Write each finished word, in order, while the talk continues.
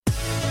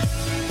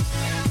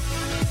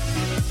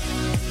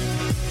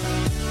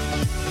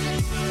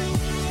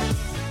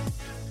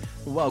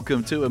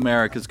Welcome to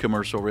America's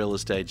Commercial Real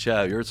Estate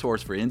Show, your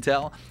source for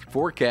intel,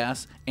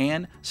 forecasts,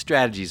 and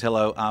strategies.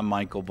 Hello, I'm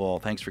Michael Bull.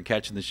 Thanks for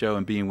catching the show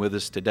and being with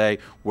us today,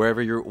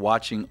 wherever you're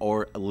watching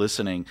or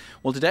listening.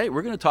 Well, today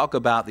we're going to talk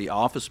about the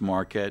office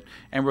market,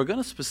 and we're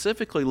going to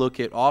specifically look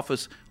at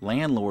office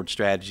landlord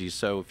strategies.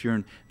 So if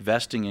you're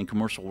investing in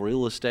commercial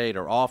real estate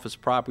or office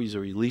properties,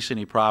 or you lease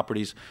any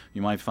properties,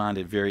 you might find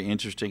it very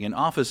interesting. And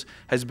office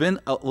has been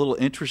a little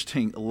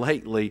interesting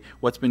lately,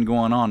 what's been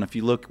going on. If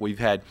you look, we've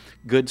had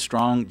good,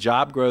 strong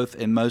job growth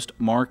in most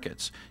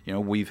markets. You know,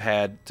 we've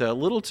had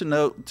little to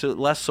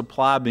less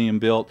supply being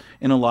built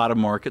in a lot of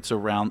markets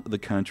around the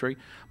country.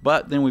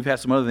 But then we've had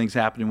some other things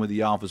happening with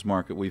the office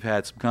market. We've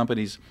had some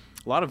companies,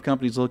 a lot of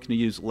companies looking to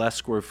use less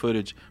square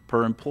footage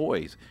per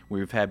employee.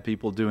 We've had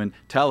people doing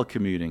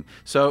telecommuting.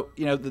 So,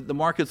 you know, the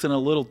market's in a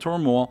little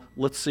turmoil.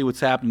 Let's see what's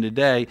happening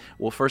today.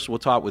 Well, first we'll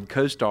talk with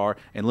CoStar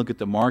and look at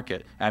the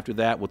market. After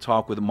that, we'll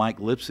talk with Mike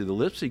Lipsey, the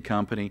Lipsey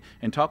Company,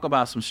 and talk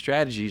about some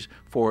strategies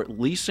for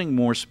leasing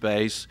more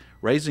space,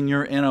 raising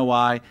your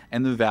NOI,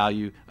 and the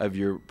value of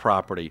your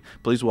property.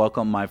 Please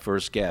welcome my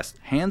first guest,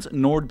 Hans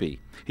Nordby.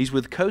 He's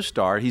with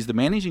CoStar. He's the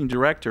managing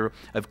director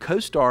of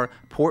CoStar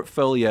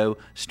Portfolio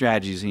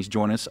Strategies, and he's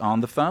joining us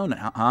on the phone.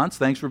 Hans,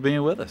 thanks for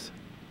being with us.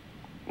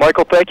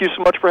 Michael, thank you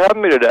so much for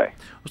having me today.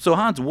 So,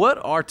 Hans, what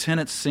are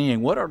tenants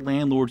seeing? What are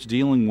landlords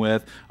dealing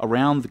with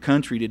around the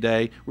country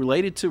today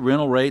related to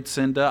rental rates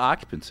and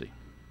occupancy?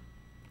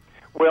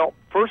 Well,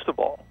 first of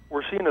all,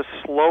 we're seeing a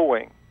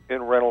slowing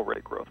in rental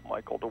rate growth,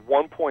 Michael, to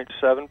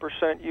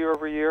 1.7% year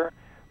over year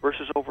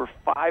versus over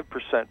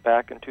 5%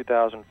 back in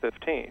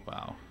 2015.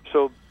 Wow.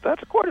 So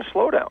that's quite a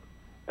slowdown.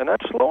 And that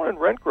slowing in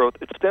rent growth,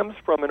 it stems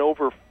from an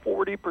over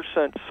 40%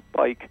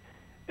 spike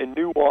in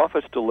new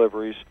office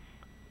deliveries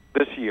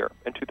this year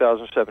in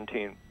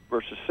 2017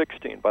 versus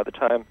 16 by the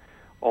time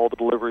all the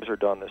deliveries are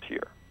done this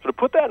year. So to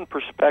put that in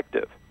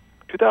perspective,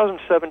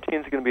 2017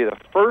 is going to be the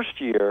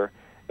first year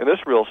in this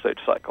real estate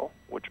cycle,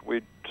 which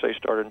we'd say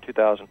started in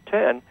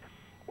 2010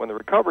 when the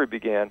recovery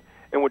began,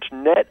 in which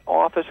net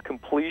office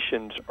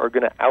completions are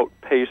going to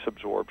outpace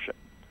absorption.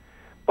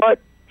 But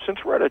since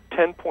we're at a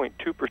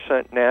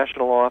 10.2%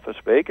 national office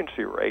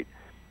vacancy rate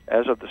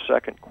as of the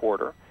second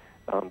quarter,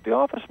 the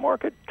office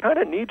market kind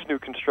of needs new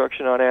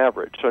construction on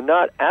average. So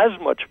not as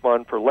much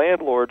fun for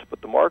landlords,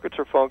 but the markets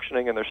are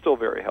functioning and they're still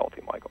very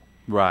healthy, Michael.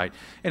 Right.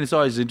 And it's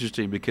always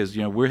interesting because,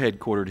 you know, we're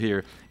headquartered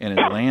here in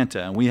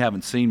Atlanta, and we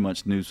haven't seen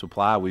much new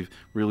supply. We've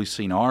really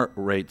seen our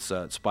rates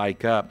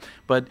spike up.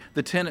 But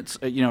the tenants,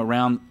 you know,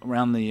 around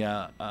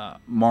the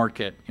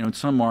market, you know, in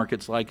some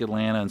markets like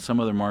Atlanta and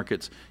some other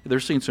markets, they're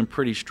seeing some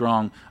pretty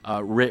strong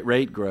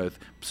rate growth.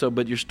 So,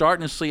 but you're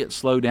starting to see it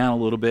slow down a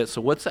little bit.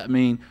 So what's that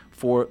mean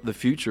for the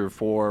future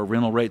for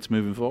rental rates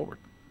moving forward?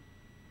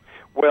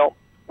 Well,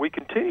 we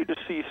continue to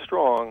see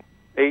strong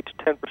 8 to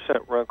 10%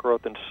 rent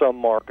growth in some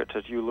markets,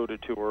 as you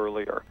alluded to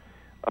earlier,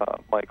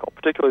 Michael,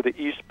 particularly the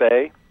East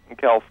Bay in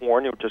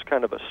California, which is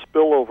kind of a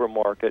spillover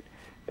market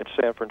in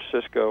San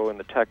Francisco and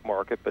the tech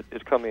market, but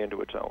is coming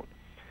into its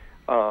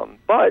own.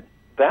 But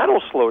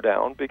that'll slow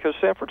down because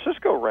San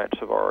Francisco rents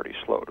have already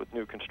slowed with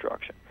new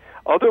construction.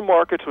 Other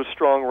markets with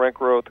strong rent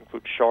growth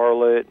include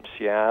Charlotte and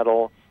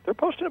Seattle. They're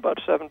posting about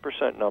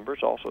 7% numbers,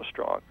 also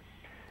strong.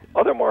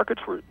 Other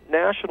markets where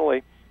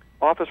nationally,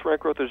 office rent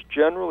growth has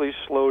generally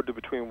slowed to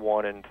between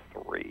 1 and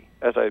 3.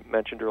 As I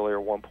mentioned earlier,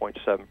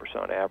 1.7%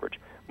 on average.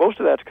 Most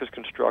of that's because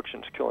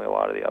construction's killing a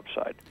lot of the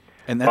upside.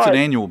 And that's an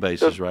annual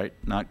basis, right?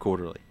 Not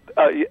quarterly.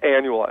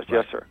 Annualized,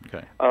 right. Yes, sir.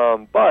 Okay.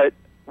 But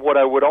what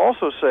I would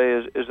also say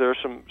is there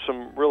are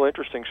some real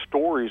interesting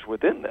stories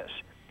within this.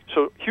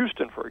 So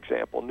Houston, for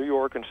example, New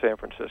York and San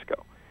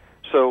Francisco.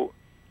 So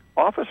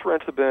office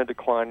rents have been in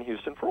decline in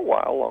Houston for a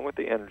while, along with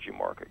the energy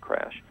market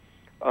crash.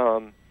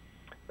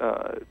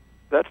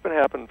 That's been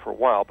happening for a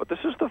while, but this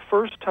is the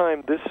first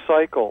time this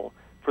cycle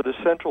for the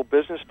central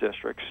business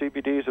districts,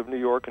 CBDs of New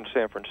York and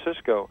San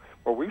Francisco,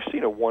 where we've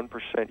seen a 1%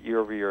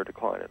 year-over-year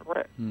decline in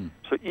rent.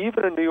 So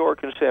even in New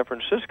York and San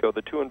Francisco,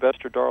 the two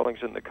investor darlings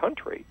in the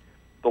country,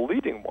 the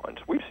leading ones,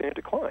 we've seen a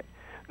decline.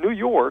 New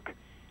York,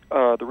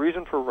 the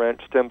reason for rent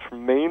stems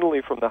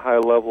mainly from the high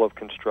level of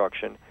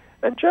construction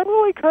and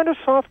generally kind of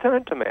soft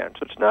tenant demand.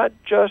 So it's not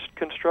just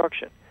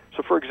construction.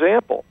 So, for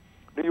example,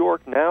 New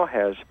York now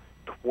has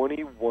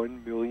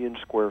 21 million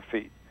square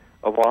feet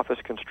of office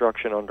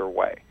construction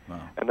underway.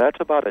 Wow. And that's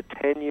about a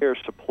 10-year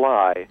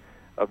supply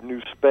of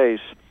new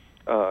space,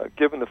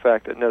 given the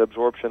fact that net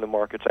absorption in the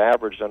market's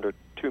averaged under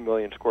 2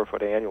 million square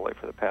foot annually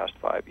for the past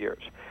 5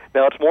 years.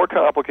 Now, it's more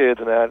complicated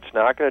than that. It's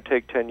not going to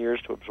take 10 years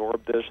to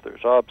absorb this.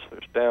 There's ups,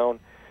 there's down.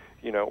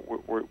 You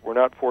know, we're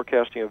not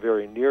forecasting a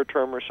very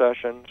near-term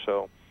recession,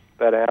 so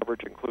that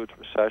average includes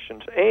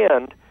recessions.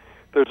 And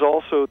there's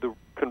also the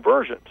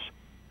conversions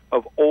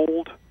of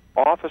old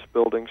office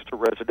buildings to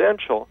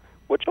residential,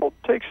 which will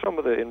take some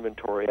of the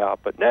inventory out.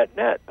 But net,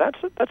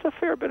 that's a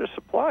fair bit of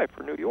supply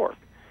for New York.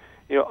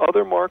 You know,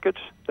 other markets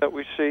that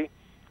we see,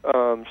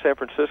 San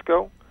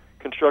Francisco,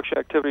 construction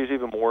activity is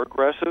even more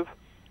aggressive.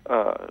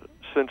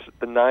 Since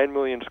the 9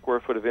 million square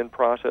foot of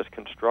in-process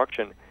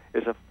construction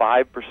is a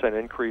 5%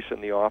 increase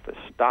in the office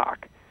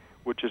stock,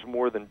 which is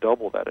more than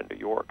double that in New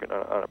York and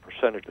on a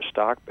percentage of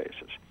stock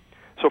basis.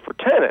 So for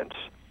tenants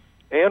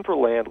and for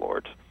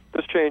landlords,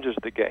 this changes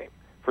the game.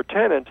 For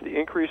tenants, the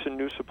increase in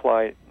new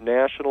supply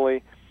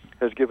nationally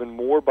has given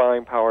more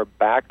buying power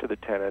back to the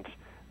tenants,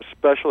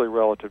 especially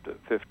relative to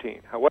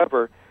 15.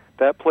 However,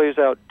 that plays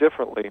out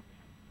differently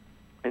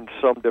in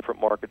some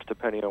different markets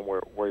depending on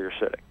where you're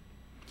sitting.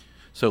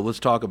 So let's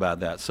talk about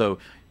that. So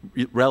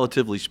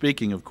relatively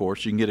speaking, of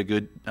course, you can get a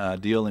good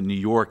deal in New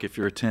York if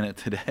you're a tenant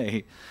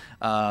today.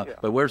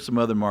 But where are some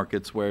other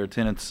markets where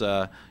tenants,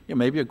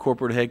 maybe a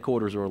corporate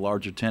headquarters or a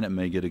larger tenant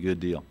may get a good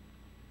deal?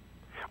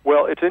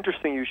 Well, it's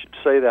interesting you should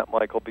say that,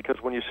 Michael, because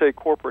when you say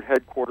corporate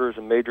headquarters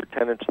and major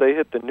tenants, they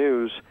hit the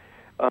news.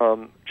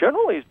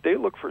 Generally, they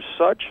look for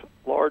such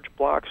large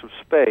blocks of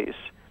space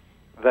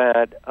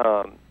that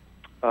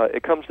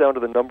it comes down to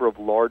the number of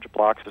large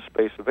blocks of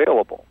space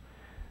available.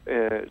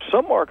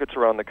 Some markets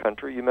around the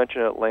country, you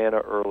mentioned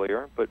Atlanta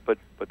earlier, but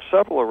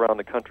several around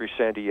the country,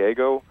 San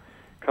Diego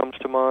comes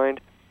to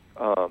mind,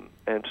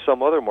 and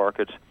some other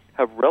markets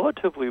have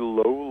relatively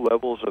low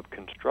levels of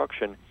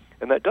construction.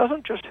 And that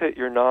doesn't just hit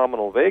your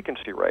nominal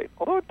vacancy rate,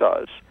 although it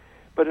does,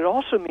 but it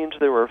also means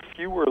there are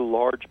fewer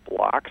large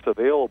blocks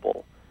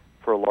available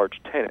for a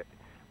large tenant,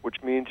 which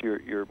means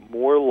you're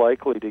more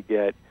likely to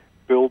get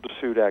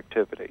build-to-suit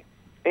activity.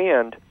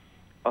 And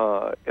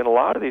in a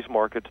lot of these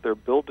markets, they're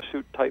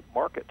build-to-suit type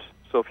markets.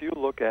 So if you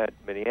look at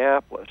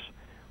Minneapolis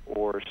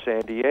or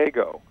San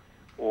Diego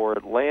or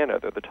Atlanta,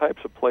 they're the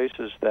types of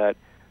places that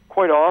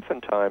quite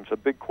oftentimes a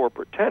big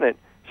corporate tenant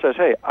says,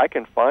 hey, I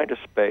can find a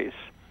space.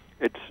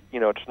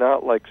 It's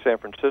not like San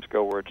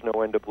Francisco where it's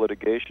no end of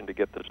litigation to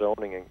get the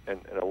zoning and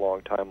a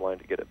long timeline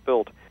to get it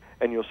built.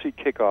 And you'll see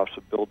kickoffs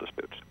of build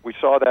disputes. We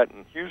saw that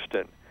in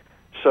Houston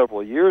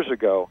several years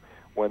ago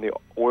when the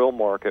oil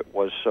market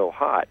was so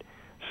hot.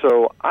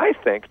 So I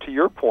think, to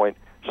your point,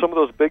 some of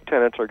those big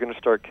tenants are going to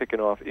start kicking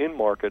off in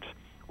markets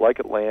like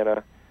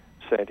Atlanta,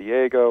 San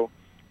Diego,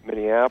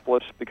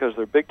 Minneapolis, because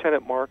they're big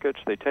tenant markets.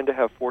 They tend to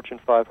have Fortune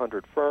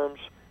 500 firms,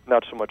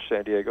 not so much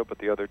San Diego, but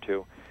the other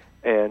two.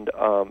 And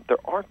there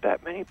aren't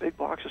that many big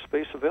blocks of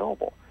space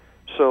available.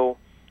 So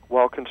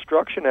while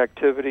construction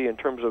activity in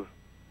terms of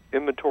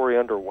inventory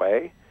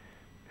underway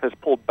has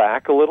pulled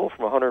back a little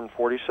from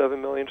 147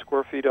 million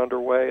square feet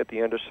underway at the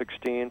end of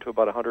 16 to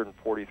about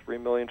 143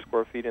 million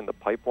square feet in the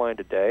pipeline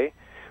today,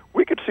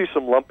 we could see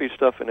some lumpy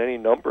stuff in any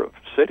number of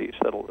cities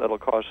that'll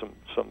cause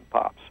some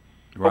pops.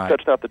 Right. Hope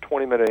that's not the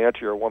 20-minute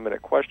answer your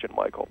 1-minute question,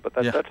 Michael, but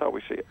that's how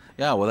we see it.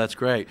 Yeah, well, that's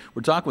great.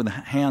 We're talking with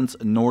Hans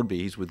Nordby.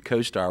 He's with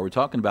CoStar. We're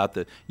talking about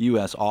the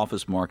U.S.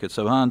 office market.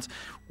 So, Hans,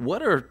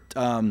 what are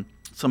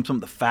some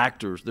of the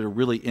factors that are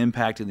really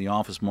impacting the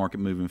office market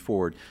moving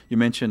forward? You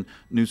mentioned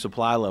new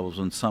supply levels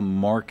in some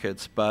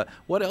markets, but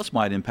what else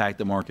might impact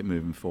the market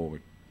moving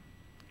forward?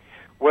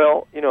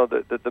 Well,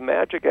 the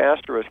magic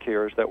asterisk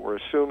here is that we're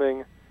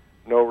assuming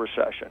no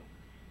recession.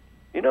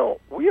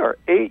 We are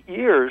 8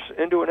 years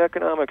into an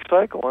economic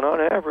cycle, and on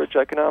average,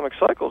 economic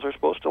cycles are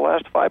supposed to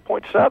last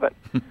 5.7.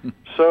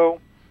 So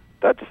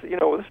that's,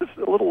 this is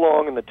a little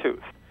long in the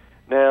tooth.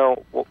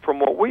 Now, from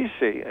what we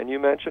see, and you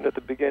mentioned at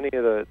the beginning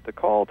of the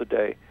call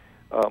today,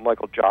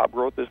 Michael, job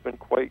growth has been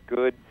quite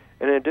good.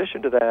 And in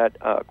addition to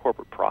that,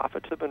 corporate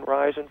profits have been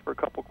rising for a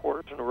couple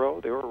quarters in a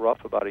row. They were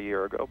rough about a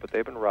year ago, but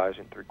they've been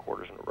rising 3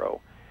 quarters in a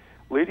row.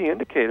 Leading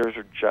indicators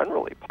are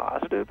generally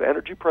positive.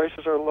 Energy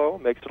prices are low,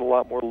 makes it a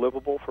lot more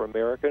livable for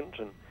Americans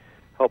and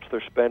helps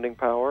their spending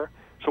power.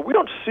 So we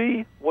don't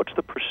see what's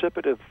the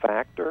precipitative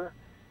factor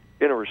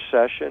in a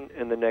recession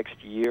in the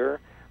next year.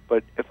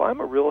 But if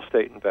I'm a real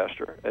estate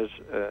investor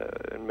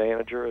and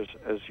manager,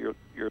 as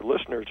your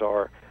listeners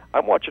are,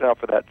 I'm watching out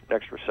for that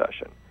next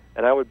recession.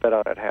 And I would bet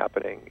on it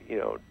happening,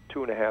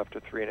 2.5 to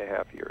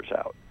 3.5 years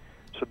out.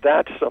 So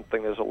that's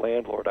something as a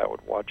landlord I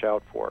would watch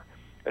out for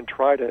and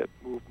try to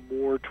move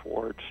more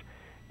towards,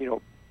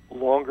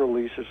 longer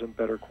leases and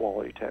better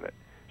quality tenant.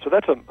 So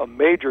that's a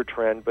major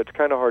trend, but it's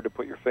kind of hard to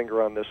put your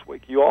finger on this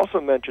week. You also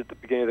mentioned at the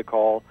beginning of the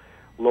call,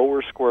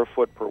 lower square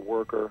foot per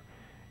worker.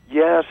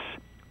 Yes,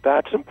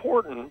 that's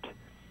important,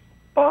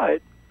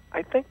 but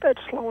I think that's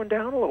slowing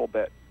down a little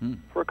bit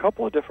for a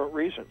couple of different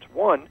reasons.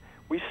 One,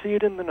 we see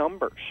it in the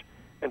numbers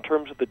in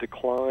terms of the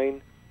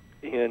decline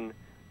in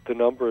the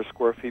number of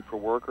square feet per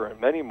worker in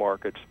many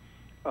markets.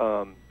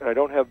 And I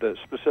don't have the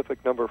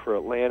specific number for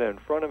Atlanta in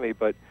front of me,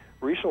 but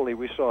recently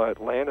we saw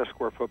Atlanta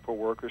square foot per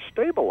worker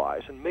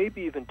stabilize and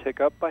maybe even tick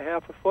up by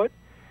half a foot.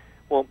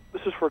 Well,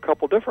 this is for a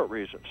couple different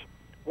reasons.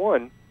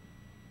 One,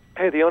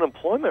 the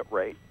unemployment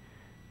rate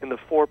in the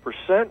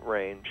 4%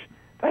 range,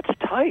 that's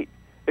tight.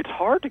 It's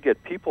hard to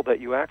get people that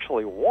you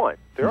actually want.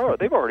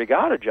 They've already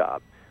got a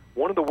job.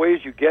 One of the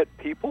ways you get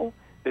people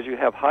is you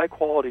have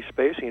high-quality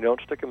space and you don't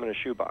stick them in a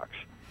shoebox.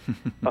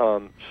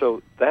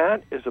 So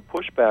that is a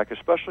pushback,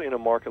 especially in a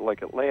market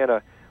like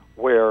Atlanta,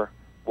 where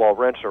while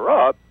rents are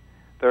up,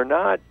 they're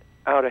not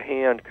out of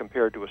hand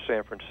compared to a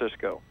San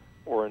Francisco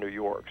or a New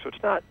York. So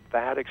it's not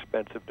that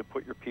expensive to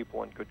put your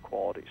people in good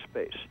quality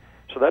space.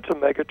 So that's a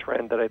mega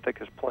trend that I think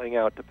is playing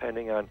out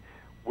depending on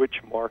which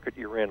market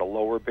you're in, a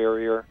lower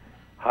barrier,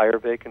 higher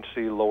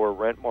vacancy, lower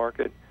rent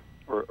market,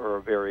 or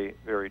a very,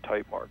 very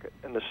tight market.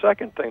 And the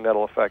second thing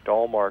that'll affect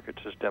all markets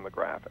is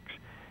demographics.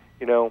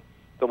 You know,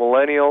 the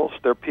millennials,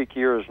 their peak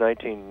year is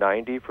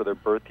 1990 for their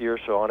birth year,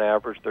 so on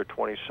average they're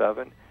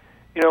 27.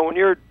 You know, when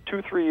you're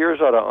 2-3 years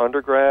out of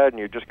undergrad and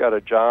you just got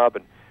a job,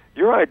 and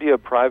your idea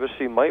of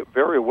privacy might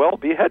very well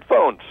be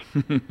headphones.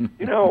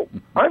 You know,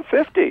 I'm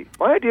 50.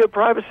 My idea of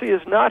privacy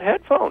is not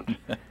headphones.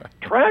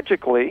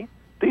 Tragically,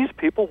 these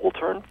people will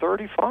turn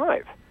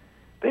 35.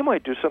 They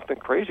might do something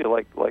crazy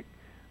like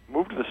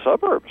move to the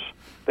suburbs.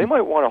 They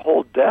might want a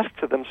whole desk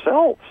to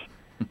themselves.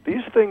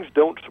 These things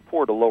don't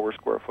support a lower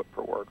square foot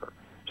per worker.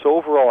 So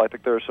overall, I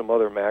think there are some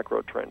other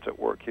macro trends at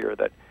work here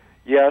that,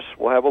 yes,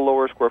 we'll have a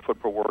lower square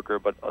foot per worker,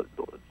 but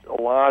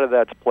a lot of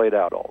that's played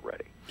out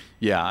already.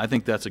 Yeah, I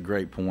think that's a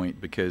great point,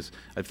 because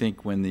I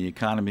think when the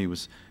economy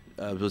was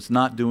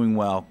not doing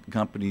well,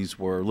 companies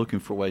were looking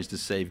for ways to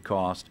save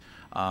cost.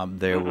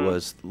 There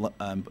was,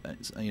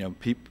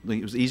 people,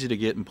 it was easy to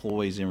get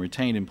employees and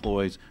retain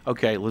employees.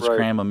 Okay, let's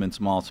cram them in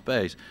small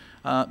space.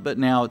 But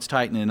now it's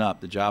tightening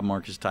up. The job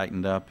market's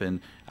tightened up,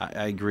 and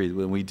I agree.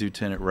 When we do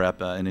tenant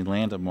rep in the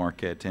Atlanta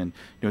market, and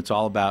it's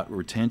all about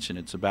retention.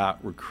 It's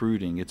about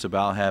recruiting. It's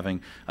about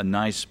having a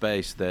nice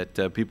space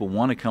that people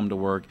want to come to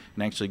work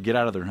and actually get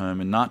out of their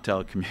home and not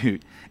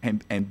telecommute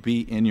and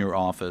be in your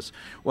office.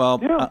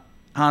 Well,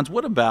 Hans,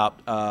 what about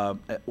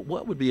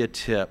what would be a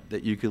tip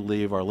that you could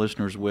leave our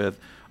listeners with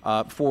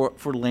for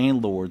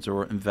landlords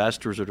or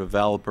investors or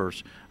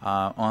developers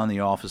on the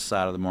office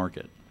side of the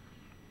market?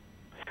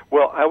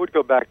 Well, I would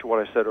go back to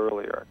what I said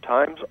earlier.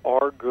 Times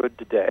are good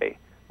today.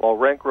 While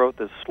rent growth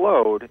has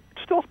slowed,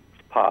 it's still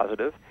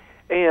positive,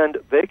 and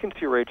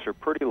vacancy rates are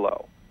pretty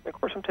low. And of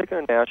course, I'm taking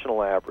a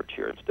national average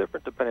here. It's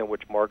different depending on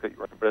which market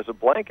you're in. But as a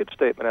blanket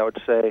statement, I would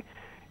say,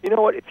 you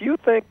know what, if you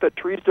think that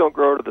trees don't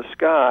grow to the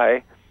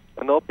sky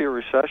and there'll be a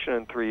recession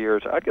in 3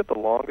 years, I'd get the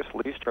longest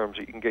lease terms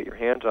that you can get your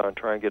hands on and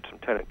try and get some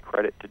tenant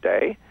credit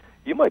today.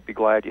 You might be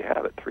glad you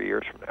have it 3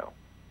 years from now.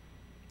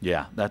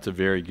 Yeah, that's a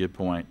very good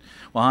point.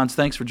 Well, Hans,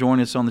 thanks for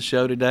joining us on the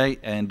show today,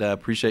 and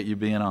appreciate you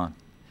being on.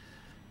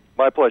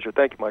 My pleasure.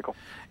 Thank you, Michael.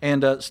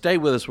 And stay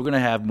with us. We're going to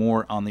have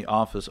more on the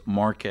office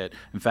market.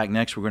 In fact,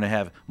 next we're going to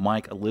have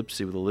Mike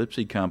Lipsey with the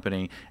Lipsey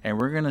Company, and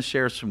we're going to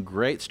share some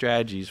great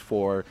strategies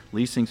for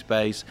leasing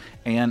space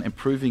and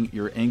improving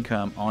your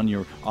income on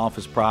your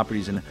office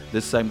properties. And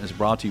this segment is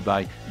brought to you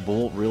by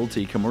Bull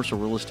Realty, commercial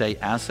real estate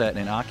asset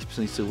and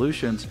occupancy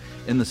solutions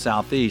in the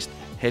Southeast,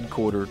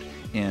 headquartered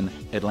in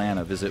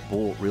Atlanta. Visit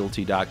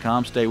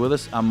bullrealty.com. Stay with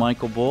us. I'm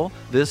Michael Bull.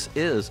 This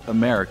is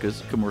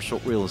America's Commercial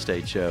Real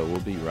Estate Show. We'll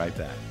be right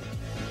back.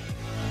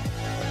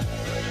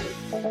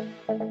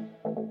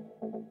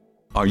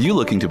 Are you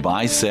looking to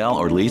buy, sell,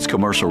 or lease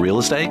commercial real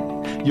estate?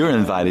 You're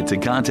invited to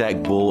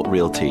contact Bull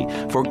Realty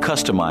for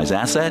customized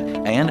asset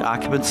and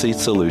occupancy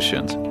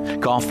solutions.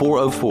 Call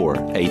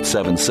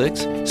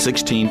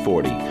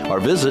 404-876-1640 or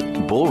visit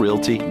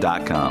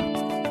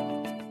bullrealty.com.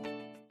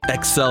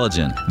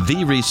 Xceligent,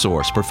 the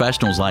resource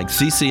professionals like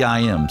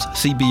CCIMs,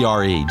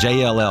 CBRE,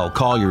 JLL,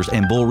 Colliers,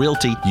 and Bull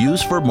Realty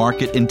use for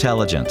market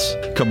intelligence.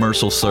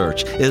 Commercial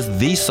Search is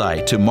the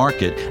site to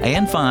market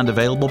and find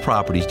available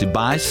properties to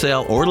buy,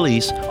 sell, or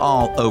lease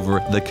all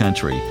over the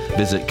country.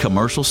 Visit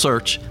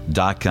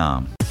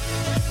commercialsearch.com.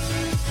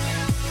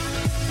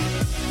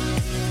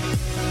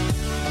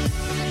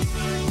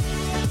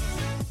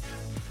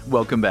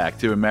 Welcome back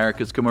to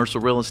America's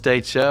Commercial Real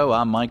Estate Show.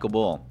 I'm Michael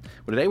Bull.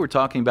 Well, today we're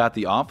talking about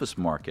the office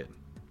market,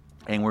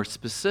 and we're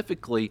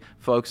specifically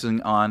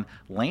focusing on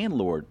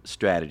landlord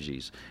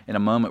strategies. In a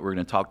moment, we're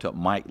going to talk to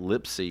Mike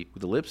Lipsey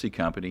with the Lipsey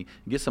Company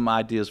and get some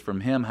ideas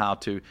from him how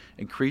to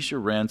increase your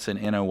rents and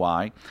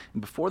NOI.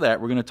 And before that,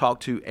 we're going to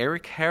talk to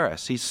Eric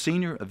Harris. He's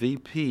Senior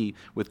VP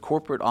with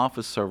Corporate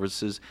Office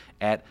Services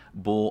at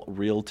Bull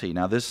Realty.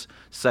 Now, this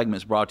segment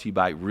is brought to you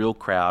by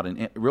RealCrowd,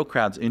 and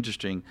RealCrowd's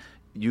interesting.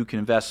 You can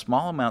invest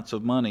small amounts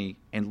of money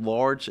in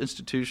large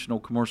institutional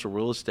commercial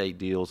real estate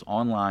deals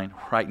online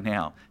right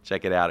now.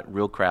 Check it out at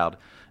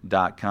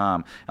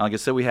realcrowd.com. And like I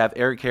said, we have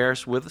Eric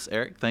Harris with us.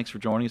 Eric, thanks for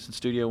joining us in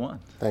Studio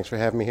One. Thanks for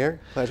having me here.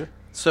 Pleasure.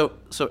 So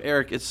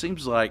Eric, it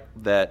seems like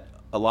that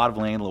a lot of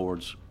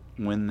landlords,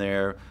 when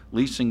they're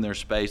leasing their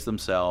space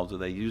themselves or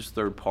they use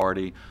third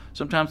party,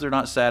 sometimes they're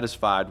not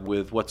satisfied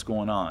with what's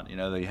going on. You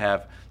know, they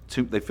feel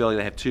like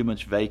they have too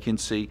much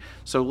vacancy.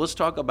 So let's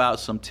talk about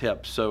some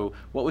tips. So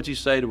what would you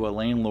say to a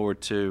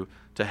landlord to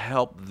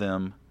help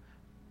them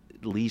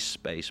lease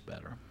space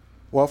better?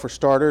 Well, for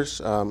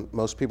starters,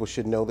 most people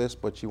should know this,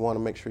 but you want to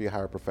make sure you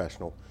hire a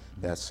professional.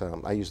 That's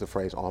I use the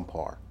phrase on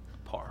par.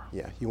 Par.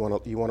 Yeah, you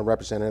want a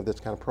representative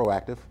that's kind of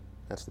proactive.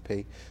 That's the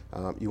P.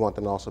 You want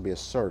them to also be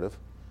assertive,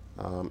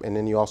 and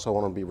then you also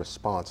want them to be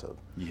responsive.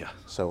 Yeah.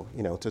 So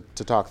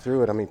to talk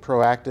through it, I mean,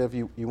 proactive.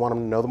 You want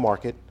them to know the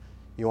market.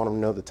 You want them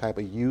to know the type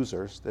of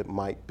users that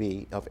might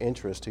be of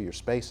interest to your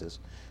spaces,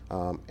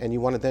 and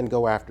you want to then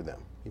go after them.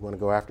 You want to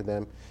go after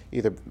them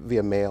either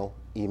via mail,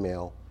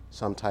 email,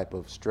 some type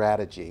of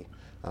strategy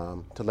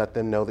to let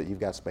them know that you've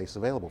got space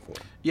available for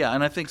them. Yeah,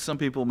 and I think some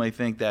people may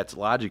think that's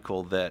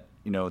logical, that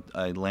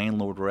a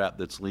landlord rep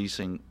that's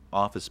leasing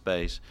office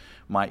space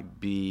might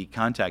be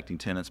contacting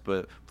tenants,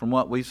 but from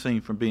what we've seen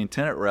from being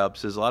tenant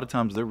reps is a lot of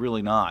times they're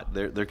really not.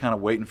 They're kind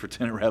of waiting for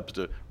tenant reps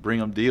to bring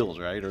them deals,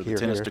 right, or the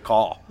tenants to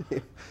call.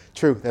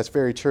 True, that's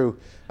very true.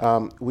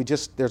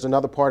 There's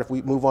another part. If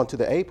we move on to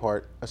the A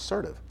part,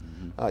 assertive.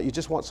 You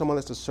just want someone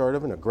that's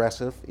assertive and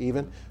aggressive,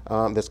 even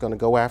that's going to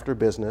go after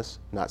business,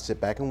 not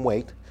sit back and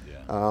wait,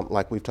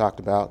 like we've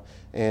talked about.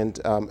 And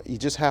you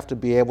just have to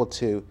be able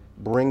to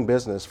bring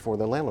business for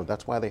the landlord.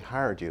 That's why they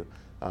hired you,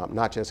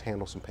 not just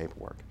handle some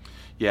paperwork.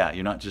 Yeah,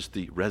 you're not just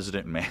the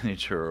resident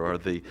manager or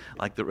the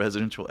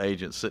residential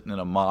agent sitting in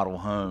a model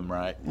home,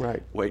 right?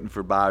 Right. Waiting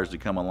for buyers to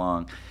come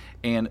along.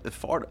 And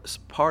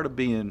part of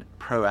being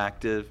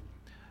proactive,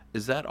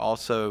 is that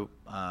also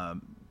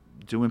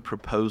doing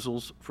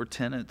proposals for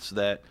tenants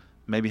that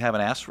maybe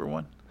haven't asked for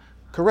one?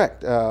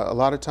 Correct. A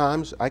lot of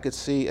times I could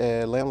see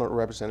a landlord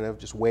representative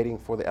just waiting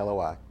for the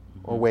LOI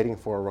or waiting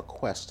for a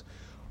request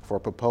for a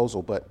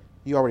proposal, but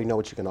you already know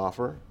what you can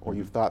offer, or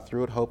you've thought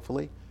through it,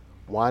 hopefully.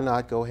 Why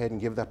not go ahead and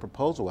give that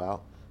proposal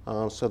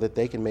out so that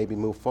they can maybe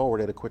move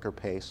forward at a quicker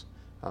pace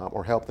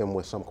or help them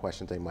with some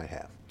questions they might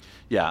have?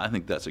 Yeah, I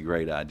think that's a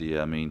great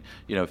idea. I mean,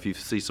 if you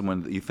see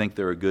someone that you think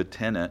they're a good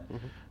tenant,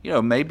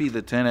 maybe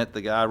the tenant,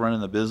 the guy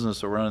running the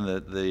business or running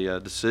the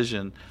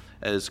decision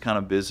is kind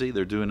of busy.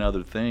 They're doing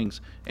other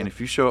things. And if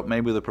you show up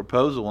maybe with a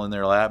proposal in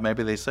their lap,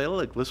 maybe they say,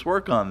 look, let's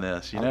work on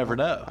this. You never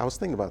know. I was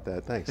thinking about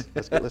that. Thanks.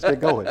 Let's get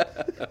going.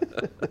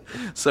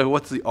 So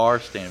what's the R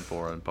stand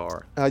for in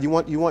PAR? You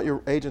want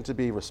your agent to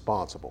be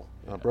responsible.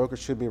 Brokers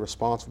should be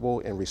responsible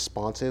and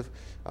responsive.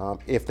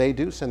 If they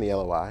do send the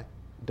LOI,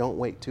 don't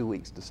wait 2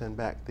 weeks to send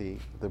back the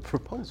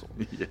proposal.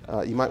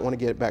 Yeah. You might want to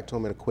get it back to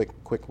them at a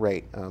quick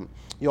rate.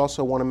 You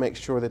also want to make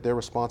sure that they're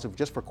responsive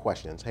just for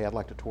questions. Hey, I'd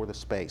like to tour the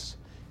space.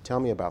 Tell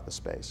me about the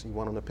space. You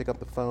want them to pick up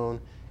the phone,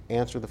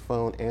 answer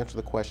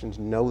the questions,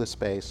 know the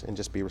space, and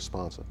just be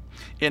responsive.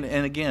 And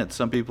again,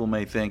 some people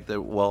may think that,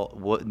 well,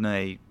 wouldn't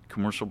a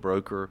commercial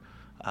broker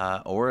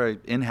or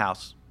an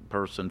in-house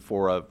person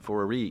for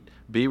a REIT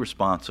be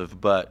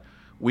responsive? But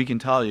we can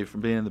tell you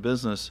from being in the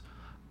business,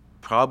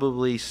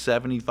 probably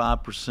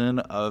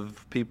 75%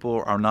 of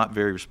people are not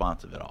very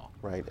responsive at all.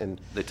 Right,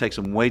 and it takes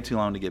them way too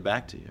long to get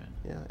back to you.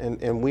 Yeah,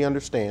 and we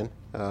understand.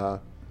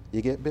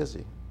 You get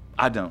busy.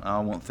 I don't. I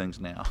want things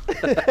now.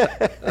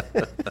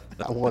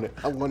 I want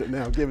it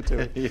now. Give it to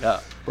me. Yeah.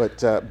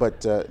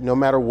 But no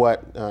matter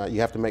what,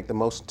 you have to make the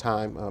most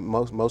time,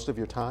 most of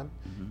your time,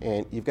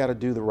 and you've got to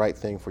do the right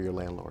thing for your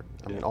landlord.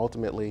 I mean,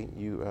 ultimately,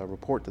 you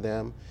report to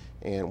them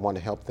and want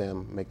to help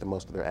them make the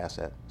most of their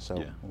asset.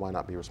 So why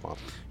not be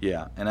responsible?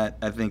 Yeah, and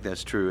I think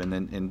that's true.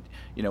 And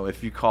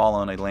if you call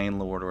on a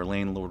landlord or a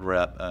landlord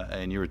rep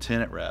and you're a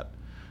tenant rep,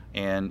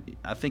 and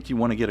I think you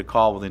want to get a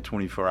call within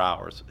 24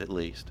 hours at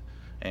least.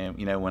 And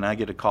when I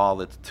get a call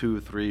that's 2,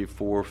 3,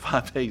 4,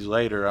 5 days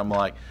later, I'm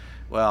like,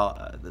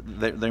 well,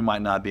 they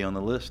might not be on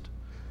the list,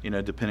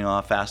 depending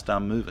on how fast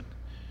I'm moving.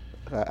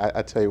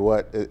 I tell you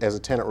what, as a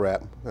tenant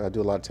rep, I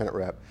do a lot of tenant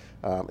rep.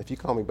 If you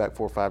call me back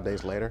 4 or 5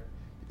 days later,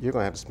 you're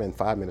going to have to spend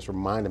 5 minutes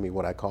reminding me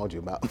what I called you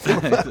about 4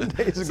 or 5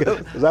 days ago.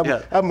 Because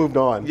I've moved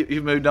on.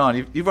 You've moved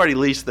on. You've already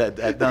leased done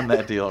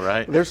that deal,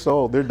 right? They're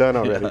sold. They're done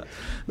already. Yeah.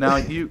 Now,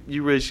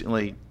 you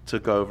recently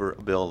took over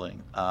a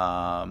building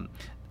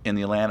in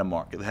the Atlanta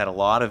market that had a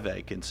lot of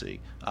vacancy,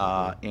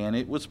 and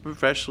it was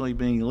professionally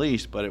being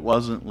leased, but it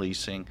wasn't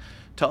leasing.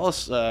 Tell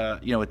us, a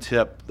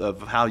tip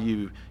of how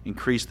you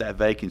increased that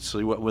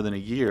vacancy. Within a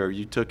year,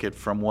 you took it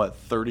from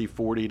 30,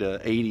 40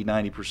 to 80,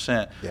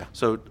 90%. Yeah.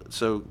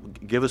 So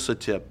give us a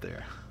tip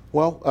there.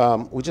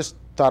 Well, we just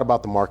thought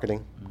about the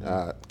marketing,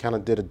 kind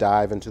of did a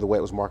dive into the way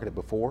it was marketed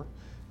before.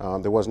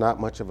 There was not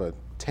much of a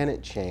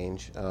tenant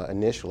change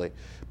initially,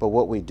 but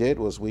what we did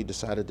was we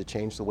decided to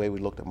change the way we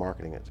looked at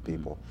marketing it to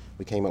people.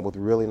 We came up with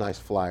really nice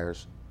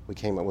flyers. We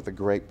came up with a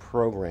great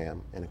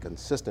program and a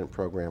consistent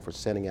program for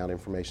sending out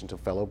information to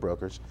fellow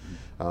brokers.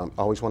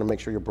 Always want to make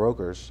sure your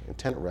brokers and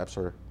tenant reps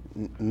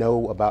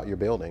know about your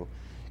building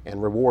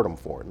and reward them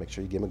for it. Make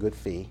sure you give them a good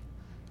fee.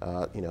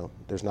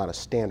 There's not a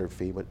standard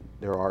fee, but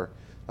there are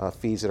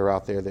fees that are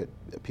out there that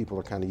people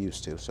are kind of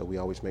used to. So we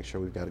always make sure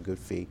we've got a good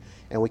fee,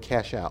 and we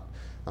cash out.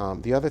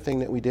 The other thing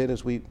that we did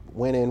is we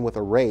went in with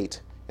a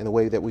rate, and the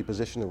way that we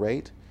positioned the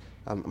rate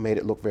made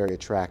it look very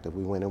attractive.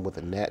 We went in with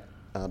a net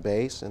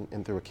base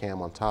and threw a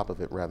CAM on top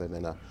of it rather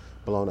than a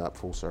blown up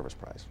full service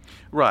price.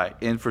 Right,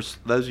 and for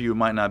those of you who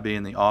might not be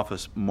in the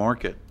office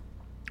market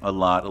a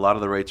lot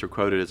of the rates are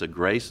quoted as a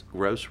gross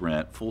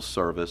rent, full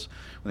service,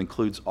 that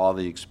includes all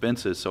the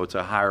expenses, so it's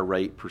a higher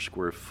rate per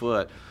square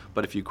foot.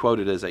 But if you quote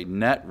it as a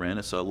net rent,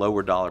 it's a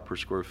lower dollar per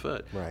square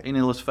foot. Right.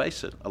 And let's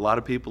face it, a lot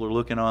of people are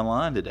looking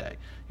online today.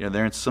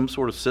 They're in some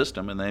sort of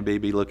system, and they may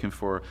be looking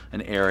for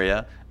an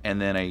area and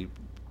then a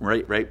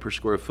rate per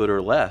square foot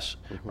or less,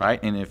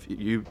 right? And if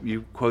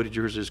you quoted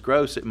yours as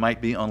gross, it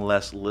might be on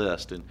less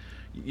list. And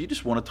you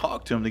just want to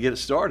talk to them to get it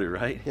started,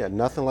 right? Yeah,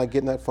 nothing like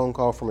getting that phone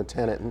call from a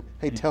tenant and,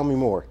 hey, tell me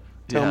more.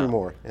 Tell me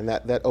more. And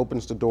that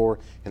opens the door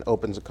and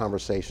opens a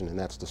conversation, and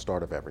that's the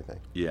start of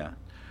everything. Yeah.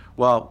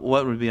 Well,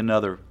 what would be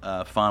another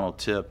final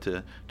tip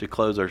to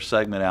close our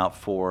segment out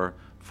for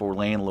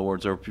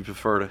landlords, or if you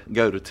prefer to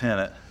go to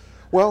tenant?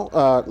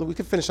 Well, we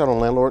could finish out on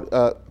landlord.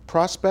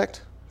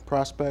 Prospect,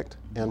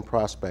 and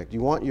prospect.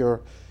 You want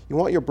your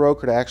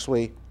broker to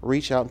actually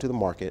reach out into the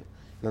market.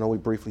 And I know we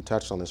briefly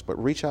touched on this,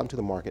 but reach out into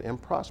the market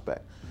and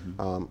prospect.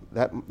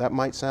 That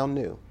might sound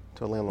new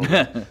to a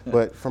landlord,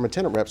 but from a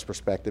tenant rep's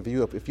perspective,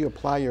 if you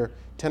apply your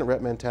tenant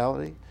rep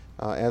mentality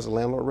as a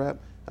landlord rep,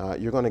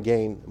 you're going to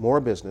gain more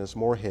business,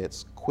 more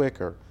hits,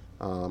 quicker,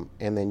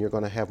 and then you're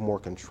going to have more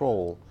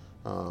control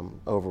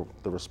over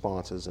the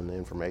responses and the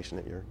information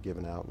that you're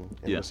giving out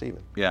and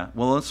receiving. Yeah.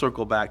 Well, let's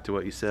circle back to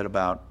what you said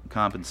about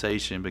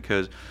compensation,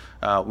 because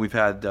we've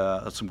had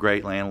some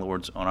great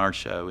landlords on our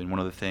show, and one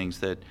of the things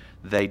that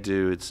they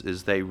do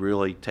is they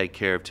really take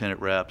care of tenant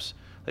reps.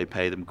 They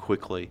pay them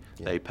quickly.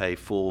 Yeah. They pay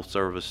full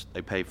service.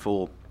 They pay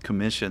full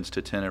commissions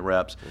to tenant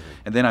reps.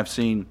 And then I've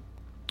seen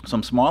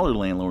some smaller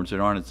landlords that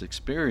aren't as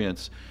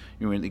experienced.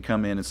 When they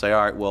come in and say,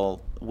 all right,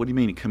 well, what do you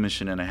mean a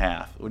commission and a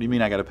half? What do you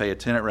mean I got to pay a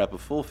tenant rep a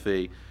full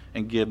fee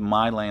and give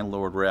my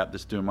landlord rep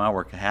that's doing my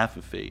work a half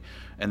a fee?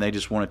 And they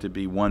just want it to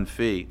be one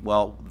fee.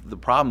 Well, the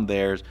problem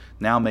there is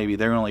now maybe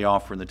they're only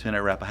offering the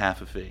tenant rep a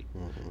half a fee.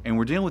 And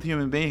we're dealing with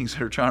human beings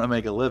that are trying to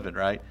make a living,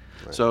 right?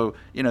 So,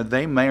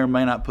 they may or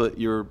may not put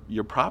your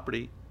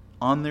property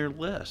on their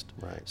list.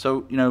 Right.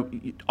 So,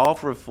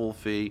 offer a full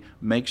fee,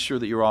 make sure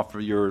that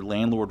your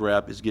landlord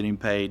rep is getting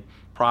paid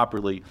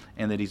properly,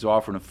 and that he's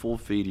offering a full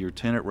fee to your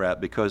tenant rep,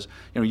 because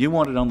you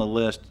want it on the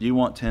list, you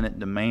want tenant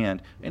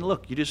demand, and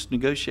look, you just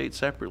negotiate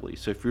separately.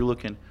 So if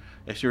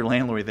you're a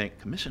landlord, you think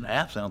commission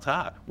half sounds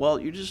high, well,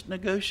 you just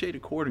negotiate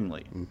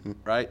accordingly,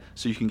 right?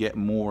 So you can get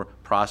more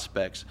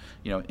prospects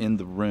in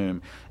the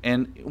room.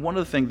 And one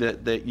of the things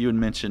that you had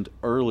mentioned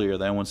earlier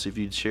that I want to see if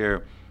you'd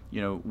share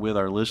with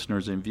our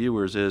listeners and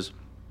viewers is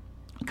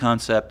the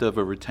concept of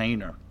a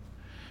retainer.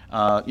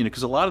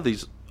 Because a lot of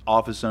these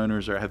office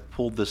owners have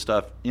pulled this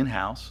stuff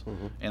in-house,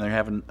 and they're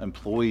having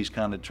employees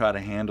kind of try to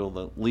handle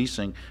the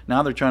leasing.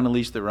 Now they're trying to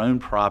lease their own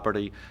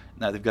property.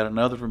 Now they've got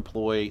another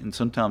employee, and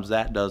sometimes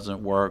that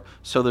doesn't work.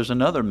 So there's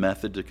another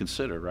method to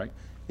consider, right?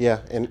 Yeah,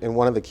 and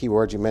one of the key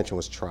words you mentioned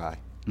was try.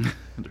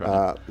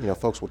 Right.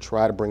 Folks will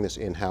try to bring this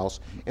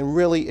in-house, and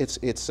really it's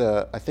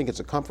I think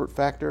it's a comfort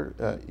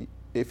factor.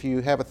 If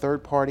you have a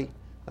third-party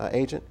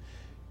agent,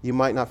 you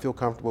might not feel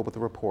comfortable with the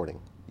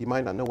reporting. You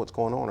might not know what's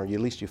going on, or at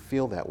least you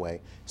feel that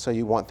way. So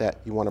you want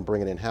to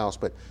bring it in-house.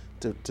 But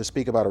to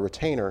speak about a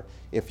retainer,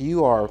 if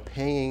you are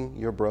paying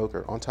your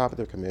broker on top of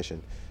their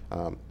commission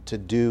to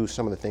do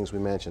some of the things we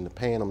mentioned,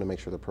 paying them to make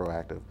sure they're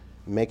proactive,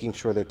 making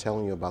sure they're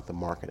telling you about the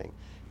marketing,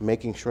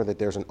 making sure that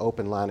there's an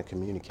open line of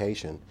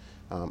communication,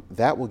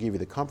 that will give you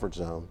the comfort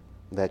zone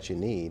that you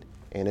need.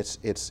 And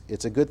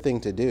it's a good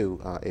thing to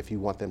do if you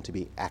want them to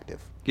be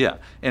active. Yeah,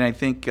 and I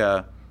think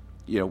as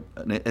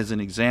an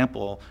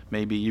example,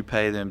 maybe you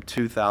pay them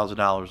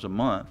 $2,000 a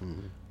month,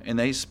 and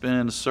they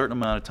spend a certain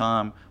amount of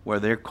time where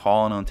they're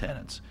calling on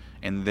tenants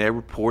and they're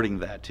reporting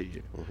that to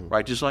you,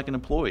 right? Just like an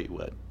employee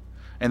would.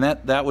 And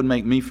that would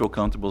make me feel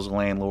comfortable as a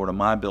landlord of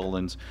my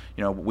buildings.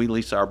 We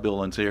lease our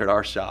buildings here at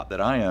our shop that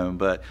I own,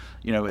 but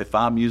if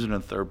I'm using a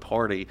third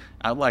party,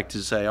 I'd like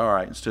to say, all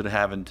right, instead of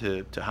having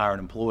to hire an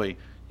employee,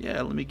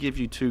 yeah, let me give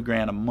you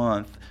 $2,000 a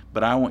month,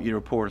 but I want you to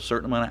report a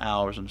certain amount of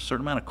hours and a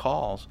certain amount of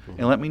calls,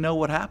 and let me know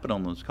what happened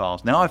on those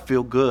calls. Now I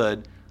feel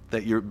good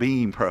that you're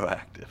being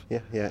proactive.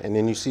 Yeah, and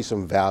then you see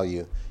some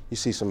value.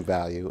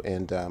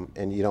 And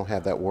you don't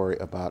have that worry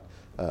about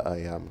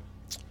a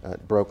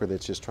broker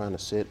that's just trying to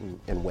sit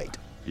and wait.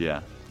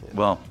 Yeah.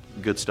 Well,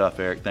 good stuff,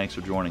 Eric. Thanks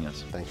for joining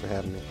us. Thanks for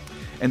having me.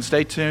 And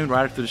stay tuned.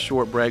 Right after the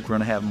short break, we're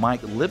going to have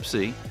Mike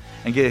Lipsey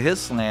and get his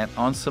slant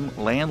on some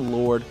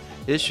landlord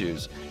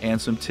issues and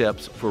some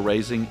tips for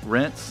raising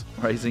rents,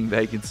 raising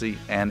vacancy,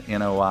 and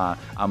NOI.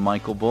 I'm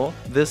Michael Bull.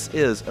 This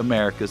is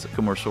America's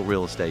Commercial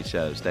Real Estate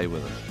Show. Stay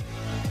with us.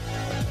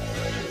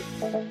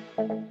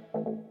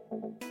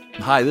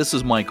 Hi, this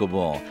is Michael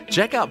Bull.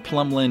 Check out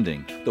Plum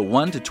Lending, the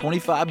 $1 to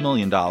 $25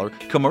 million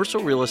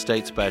commercial real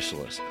estate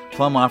specialist.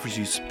 Plum offers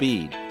you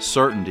speed,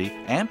 certainty,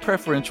 and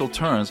preferential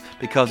terms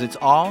because it's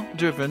all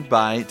driven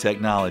by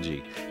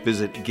technology.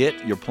 Visit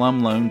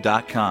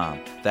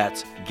getyourplumloan.com.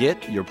 That's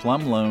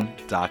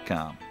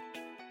getyourplumloan.com.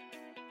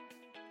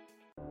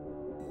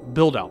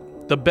 Build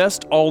Out, the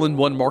best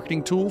all-in-one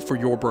marketing tool for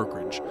your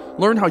brokerage.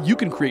 Learn how you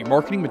can create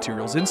marketing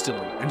materials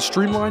instantly and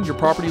streamline your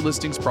property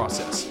listings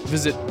process.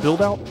 Visit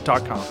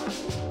buildout.com.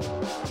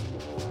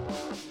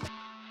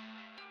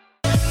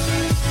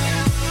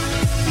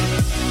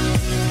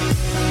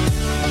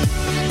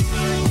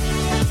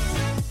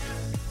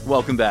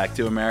 Welcome back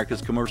to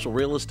America's Commercial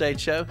Real Estate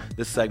Show.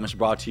 This segment is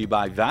brought to you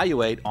by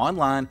Valuate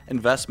Online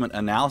Investment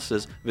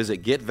Analysis.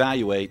 Visit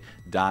getvaluate.com.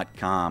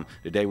 BuildOut.com.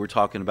 Today we're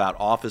talking about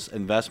office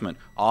investment,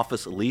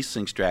 office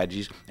leasing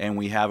strategies, and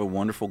we have a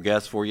wonderful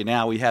guest for you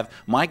now. We have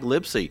Mike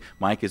Lipsey.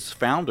 Mike is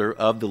founder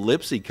of the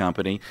Lipsey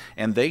Company,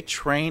 and they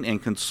train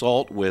and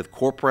consult with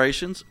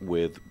corporations,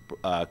 with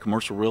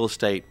commercial real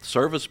estate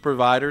service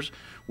providers,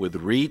 with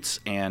REITs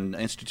and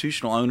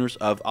institutional owners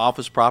of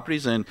office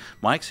properties. And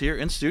Mike's here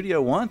in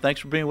Studio One.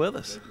 Thanks for being with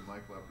us. Thank you,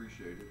 Michael. I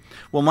appreciate it.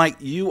 Well, Mike,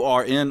 you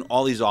are in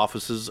all these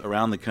offices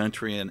around the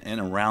country and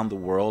around the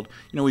world.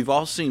 You know, we've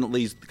all seen at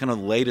least kind of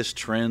the latest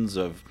trends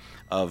of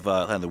kind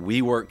of the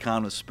WeWork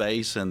kind of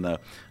space and the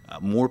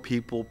more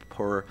people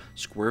per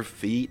square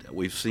feet.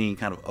 We've seen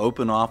kind of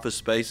open office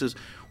spaces.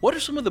 What are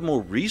some of the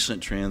more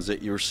recent trends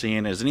that you're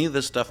seeing? Is any of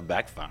this stuff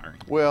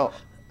backfiring? Well,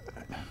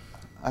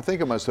 I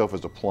think of myself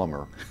as a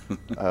plumber.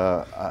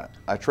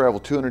 I travel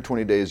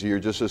 220 days a year.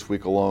 Just this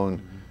week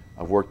alone,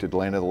 I've worked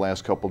Atlanta the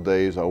last couple of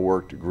days. I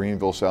worked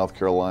Greenville, South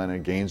Carolina,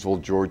 Gainesville,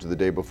 Georgia the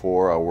day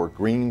before. I worked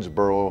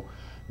Greensboro,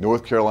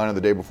 North Carolina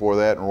the day before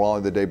that, and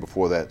Raleigh the day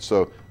before that.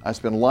 So I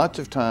spend lots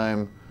of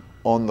time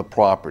on the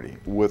property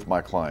with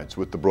my clients,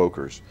 with the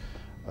brokers.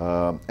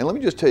 And let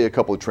me just tell you a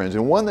couple of trends.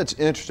 And one that's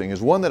interesting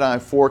is one that I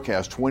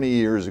forecast 20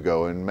 years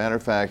ago. And matter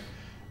of fact,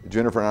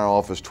 Jennifer in our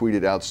office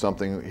tweeted out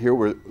something. Here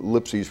were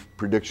Lipsey's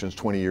predictions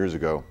 20 years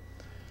ago.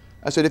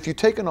 I said, if you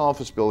take an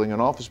office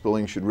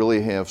building should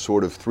really have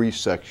sort of three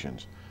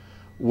sections.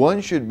 One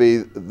should be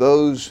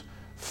those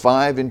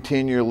 5 and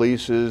 10-year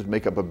leases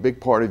make up a big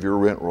part of your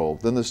rent roll.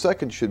 Then the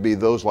second should be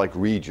those like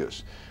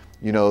Regus,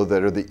 you know,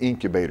 that are the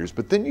incubators.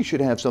 But then you should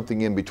have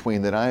something in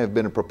between that I have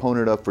been a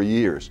proponent of for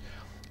years.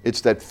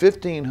 It's that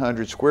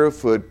 1,500 square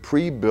foot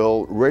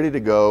pre-built, ready to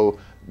go,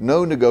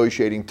 no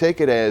negotiating,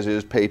 take it as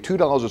is, pay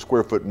 $2 a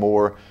square foot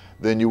more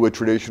than you would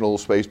traditional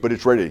space, but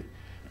it's ready.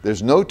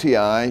 There's no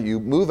TI, you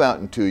move out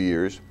in 2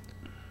 years,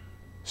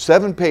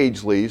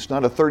 7-page lease,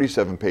 not a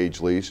 37-page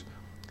lease.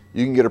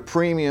 You can get a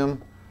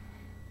premium,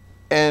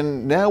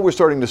 and now we're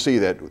starting to see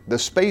that. The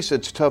space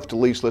that's tough to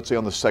lease, let's say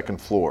on the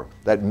second floor,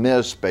 that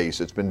mezz space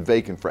that's been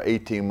vacant for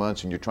 18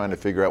 months and you're trying to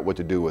figure out what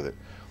to do with it.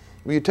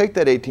 Well, you take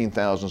that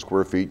 18,000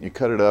 square feet and you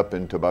cut it up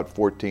into about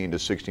 1,400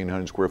 to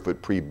 1,600 square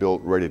foot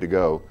pre-built, ready to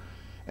go.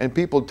 And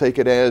people take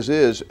it as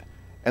is,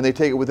 and they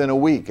take it within a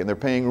week, and they're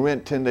paying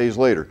rent 10 days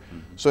later.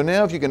 So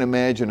now if you can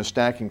imagine a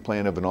stacking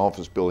plan of an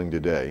office building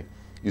today,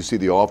 you see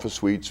the office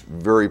suites,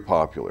 very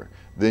popular.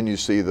 Then you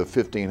see the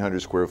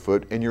 1,500 square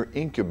foot, and you're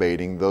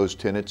incubating those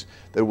tenants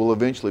that will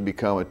eventually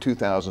become a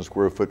 2,000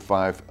 square foot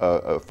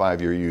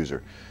five-year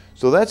user.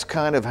 So that's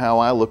kind of how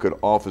I look at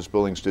office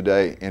buildings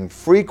today, and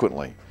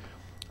frequently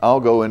I'll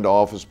go into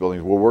office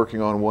buildings. We're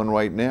working on one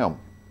right now,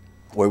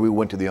 where we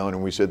went to the owner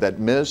and we said that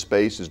mezz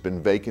space has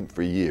been vacant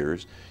for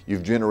years.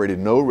 You've generated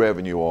no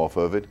revenue off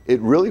of it.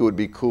 It really would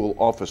be cool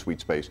office suite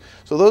space.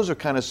 So those are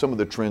kind of some of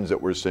the trends that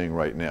we're seeing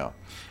right now.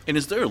 And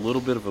is there a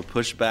little bit of a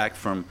pushback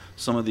from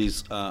some of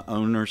these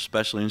owners,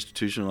 especially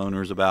institutional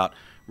owners, about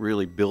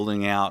really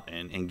building out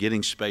and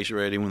getting space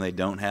ready when they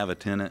don't have a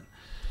tenant?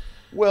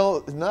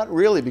 Well, not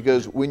really,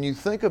 because when you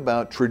think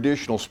about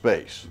traditional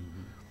space,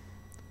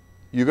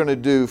 you're going to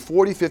do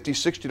 $40,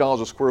 $50,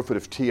 $60 a square foot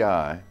of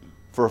TI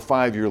for a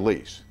 5-year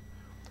lease.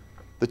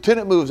 The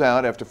tenant moves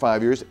out after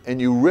 5 years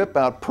and you rip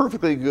out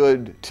perfectly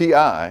good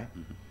TI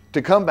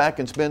to come back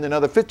and spend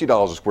another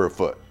 $50 a square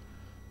foot.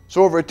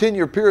 So over a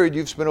 10-year period,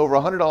 you've spent over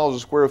 $100 a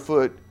square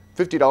foot,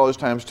 $50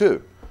 times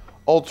 2.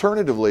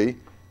 Alternatively,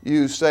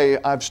 you say,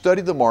 I've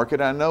studied the market,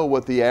 I know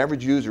what the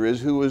average user is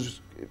who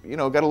is, you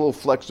know, got a little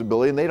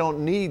flexibility, and they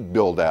don't need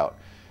build out.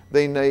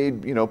 They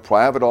need, you know,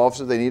 private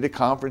offices, they need a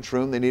conference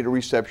room, they need a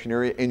reception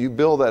area, and you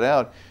build that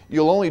out.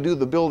 You'll only do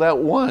the build out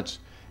once.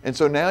 And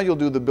so now you'll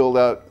do the build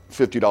out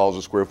 $50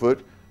 a square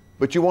foot,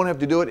 but you won't have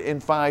to do it in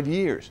 5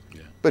 years.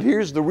 Yeah. But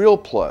here's the real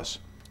plus.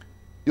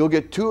 You'll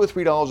get $2 or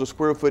 $3 a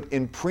square foot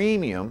in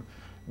premium,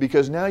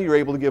 because now you're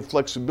able to give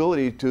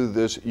flexibility to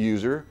this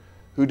user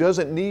who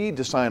doesn't need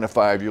to sign a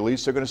 5-year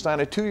lease. They're going to sign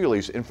a 2-year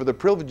lease. And for the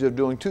privilege of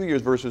doing 2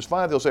 years versus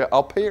 5, they'll say,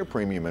 I'll pay a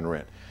premium in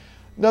rent.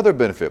 Another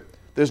benefit.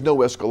 There's no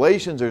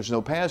escalations, there's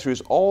no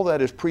pass-throughs, all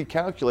that is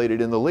pre-calculated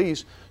in the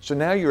lease, so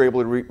now you're able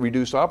to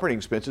reduce operating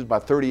expenses by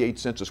 38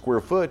 cents a square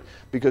foot,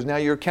 because now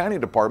your accounting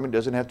department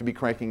doesn't have to be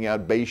cranking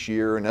out base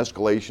year and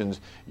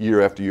escalations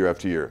year after year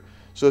after year.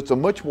 So it's a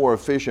much more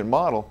efficient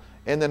model,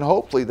 and then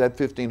hopefully that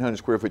 1,500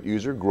 square foot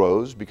user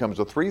grows, becomes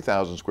a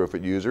 3,000 square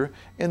foot user,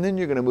 and then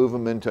you're going to move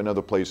them into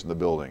another place in the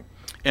building.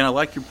 And I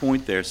like your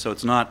point there. So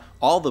it's not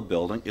all the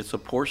building, it's a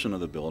portion of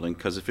the building,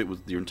 because if it was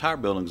your entire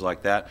building's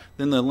like that,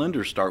 then the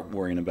lenders start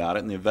worrying about it,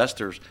 and the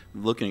investors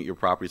looking at your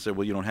property say,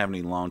 well, you don't have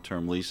any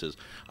long-term leases.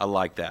 I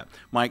like that.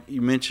 Mike,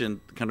 you mentioned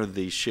kind of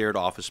the shared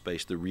office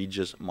space, the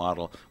Regus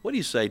model. What do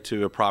you say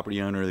to a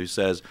property owner who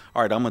says,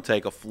 all right, I'm going to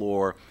take a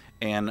floor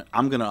and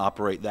I'm going to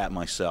operate that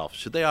myself?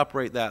 Should they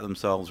operate that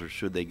themselves, or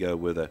should they go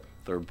with a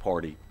third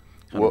party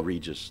kind of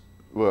Regus?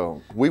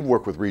 Well, we've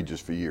worked with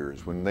Regus for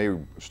years. When they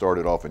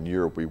started off in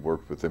Europe, we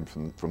worked with them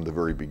from the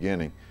very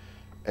beginning.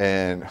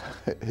 And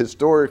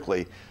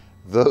historically,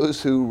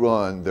 those who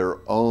run their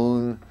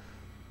own,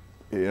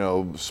 you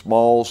know,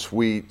 small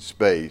suite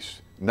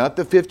space Not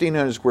the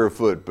 1,500 square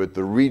foot, but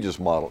the Regus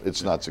model,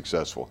 it's not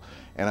successful.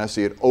 And I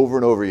see it over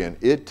and over again.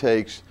 It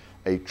takes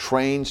a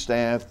trained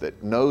staff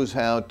that knows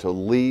how to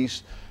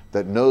lease,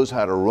 that knows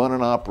how to run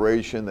an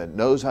operation, that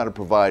knows how to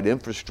provide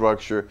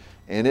infrastructure,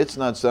 and it's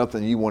not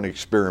something you want to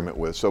experiment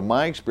with. So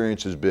my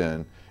experience has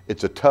been,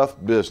 it's a tough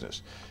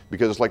business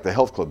because it's like the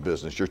health club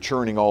business. You're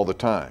churning all the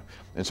time.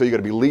 And so you got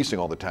to be leasing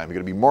all the time. You got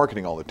to be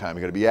marketing all the time.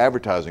 You got to be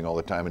advertising all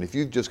the time. And if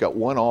you've just got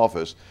one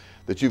office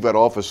that you've got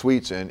office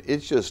suites in,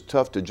 it's just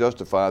tough to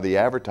justify the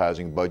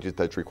advertising budget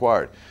that's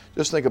required.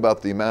 Just think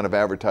about the amount of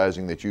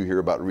advertising that you hear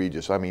about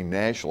Regus. I mean,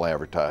 national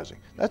advertising.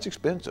 That's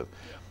expensive.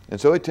 And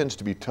so it tends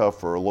to be tough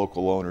for a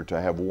local owner to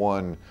have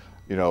one,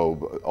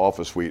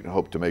 office suite and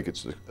hope to make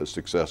it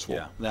successful.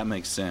 Yeah, that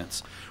makes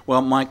sense.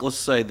 Well, Mike, let's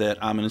say that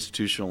I'm an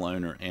institutional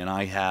owner and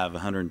I have a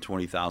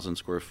 120,000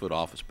 square foot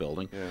office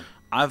building. Yeah.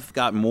 I've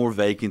got more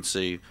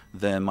vacancy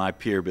than my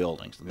peer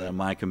buildings, than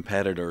my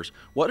competitors.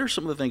 What are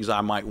some of the things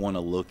I might want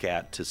to look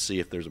at to see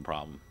if there's a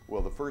problem?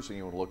 Well, the first thing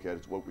you want to look at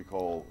is what we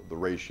call the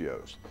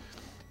ratios.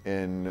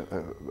 And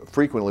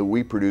frequently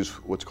we produce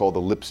what's called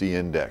the Lipsey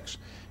Index.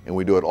 And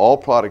we do it all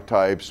product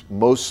types,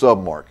 most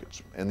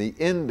submarkets. And the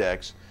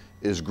index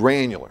is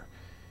granular.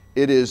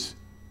 It is,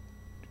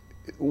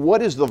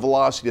 what is the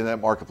velocity in that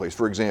marketplace?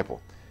 For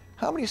example,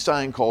 how many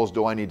sign calls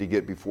do I need to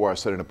get before I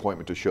set an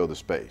appointment to show the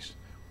space?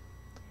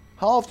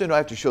 How often do I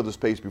have to show the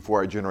space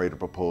before I generate a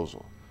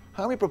proposal?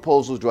 How many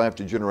proposals do I have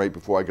to generate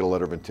before I get a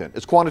letter of intent?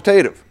 It's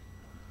quantitative.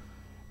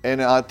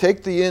 And I'll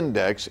take the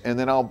index and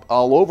then I'll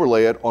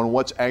overlay it on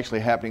what's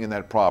actually happening in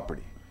that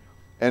property.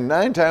 And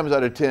 9 times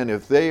out of 10,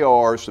 if they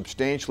are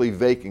substantially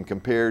vacant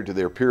compared to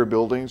their peer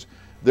buildings,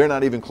 they're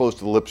not even close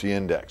to the Lipsey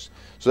Index.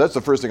 So that's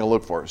the first thing I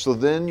look for. So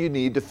then you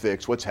need to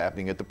fix what's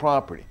happening at the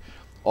property.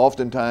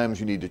 Oftentimes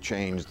you need to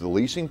change the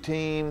leasing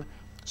team.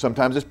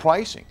 Sometimes it's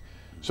pricing.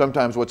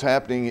 Sometimes what's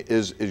happening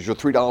is you're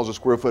 $3 a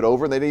square foot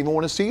over and they don't even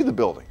want to see the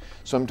building.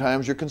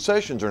 Sometimes your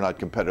concessions are not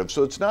competitive.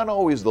 So it's not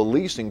always the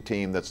leasing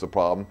team that's the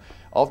problem.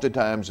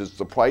 Oftentimes it's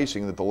the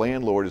pricing that the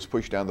landlord has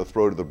pushed down the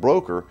throat of the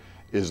broker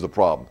is the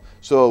problem.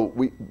 So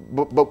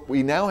but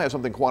we now have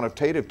something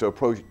quantitative to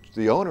approach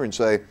the owner and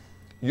say,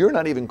 you're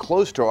not even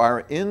close to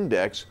our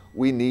index.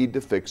 We need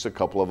to fix a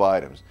couple of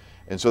items.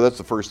 And so that's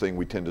the first thing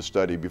we tend to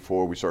study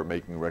before we start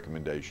making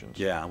recommendations.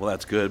 Yeah, well,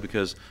 that's good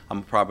because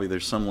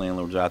there's some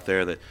landlords out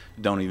there that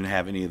don't even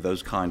have any of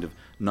those kind of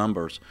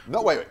numbers.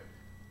 No, wait.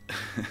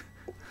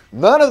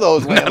 None of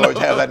those landlords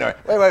have that number.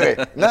 Wait.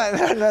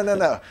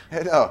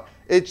 No.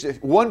 It's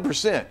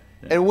 1%. Yeah.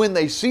 And when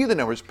they see the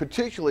numbers,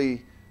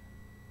 particularly,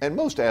 and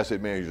most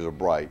asset managers are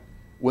bright,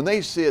 when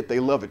they see it, they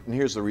love it. And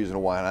here's the reason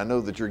why. And I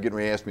know that you're getting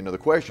ready to ask me another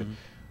question. Mm-hmm.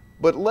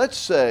 But let's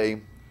say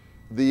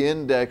the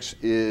index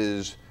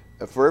is,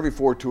 for every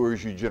 4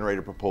 tours, you generate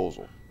a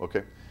proposal,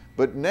 okay?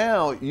 But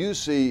now you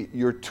see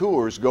your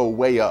tours go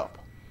way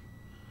up.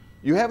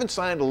 You haven't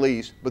signed a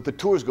lease, but the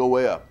tours go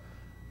way up.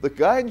 The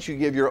guidance you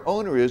give your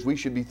owner is we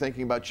should be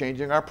thinking about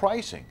changing our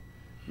pricing.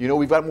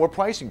 We've got more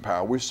pricing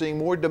power. We're seeing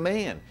more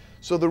demand.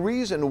 So the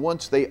reason,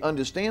 once they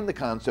understand the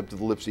concept of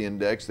the Lipsey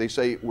Index, they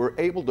say we're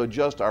able to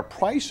adjust our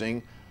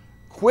pricing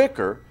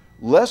quicker,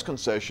 less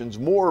concessions,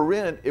 more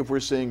rent if we're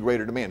seeing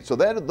greater demand. So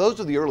those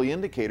are the early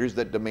indicators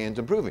that demand's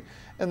improving.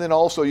 And then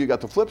also you got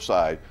the flip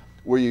side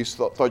where you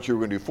thought you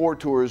were going to do 4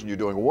 tours and you're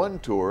doing 1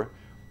 tour.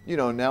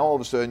 Now all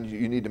of a sudden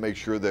you need to make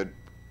sure that,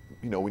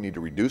 we need to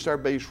reduce our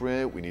base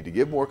rent. We need to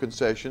give more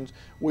concessions.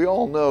 We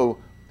all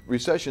know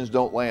recessions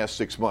don't last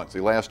 6 months. They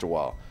last a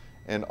while.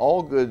 And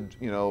all good,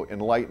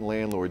 enlightened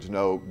landlords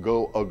know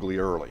go ugly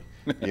early,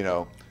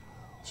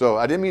 So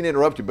I didn't mean to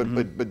interrupt you,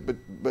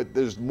 but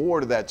there's more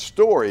to that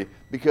story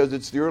because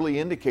it's the early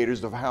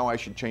indicators of how I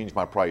should change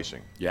my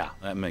pricing. Yeah,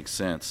 that makes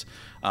sense.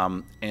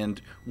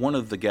 And one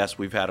of the guests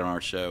we've had on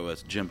our show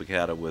is Jim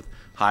Picata with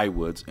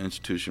Highwoods,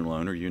 institutional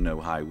owner. You know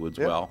Highwoods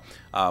well.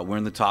 We're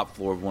in the top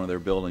floor of one of their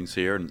buildings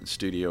here in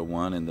Studio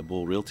One in the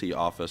Bull Realty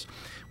office.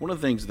 One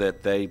of the things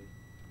that they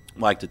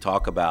like to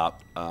talk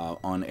about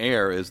on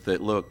air is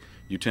that, look,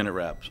 you tenant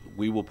reps,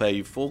 we will pay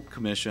you full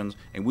commissions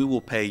and we will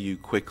pay you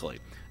quickly.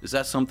 Is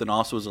that something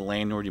also as a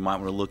landlord you might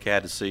want to look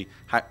at to see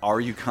how are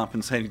you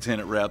compensating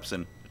tenant reps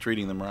and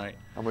treating them right?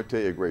 I'm going to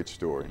tell you a great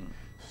story.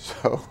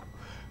 So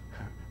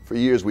for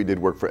years we did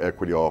work for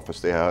Equity Office.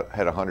 They had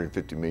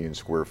 150 million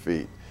square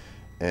feet.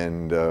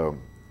 And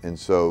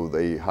so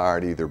they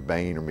hired either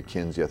Bain or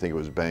McKinsey, I think it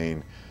was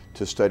Bain,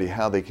 to study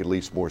how they could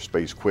lease more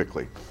space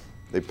quickly.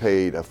 They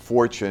paid a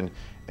fortune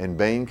and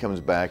Bain comes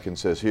back and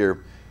says,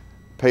 here,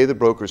 pay the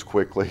brokers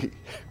quickly,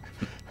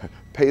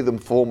 pay them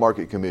full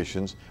market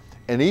commissions,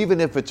 and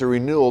even if it's a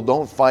renewal,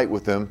 don't fight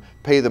with them,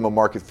 pay them a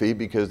market fee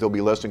because they'll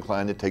be less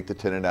inclined to take the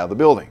tenant out of the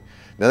building.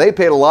 Now they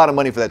paid a lot of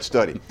money for that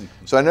study.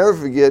 So I never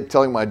forget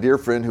telling my dear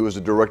friend who was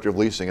the director of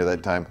leasing at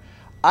that time,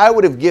 I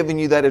would have given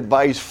you that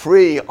advice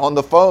free on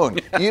the phone.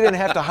 You didn't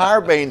have to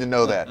hire Bain to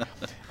know that.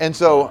 And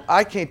so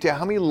I can't tell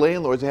how many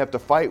landlords they have to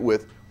fight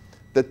with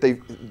that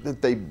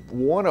they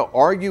want to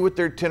argue with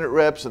their tenant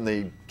reps and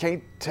they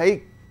can't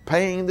take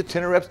paying the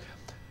tenant reps.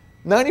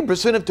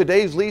 90% of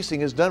today's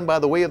leasing is done by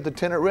the way of the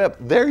tenant rep.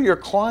 They're your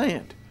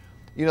client.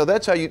 You know,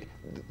 that's how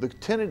the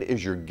tenant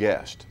is your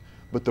guest,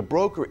 but the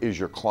broker is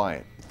your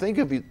client. Think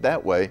of it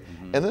that way,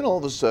 and then all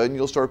of a sudden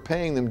you'll start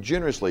paying them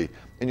generously,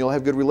 and you'll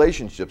have good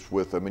relationships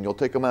with them, and you'll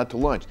take them out to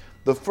lunch.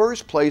 The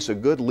first place a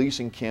good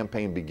leasing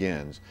campaign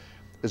begins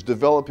is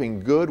developing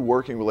good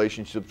working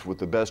relationships with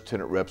the best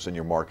tenant reps in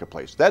your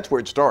marketplace. That's where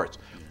it starts.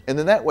 And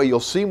then that way you'll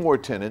see more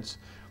tenants.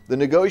 The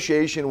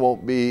negotiation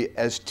won't be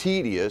as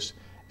tedious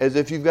as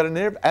if you've got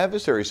an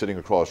adversary sitting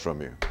across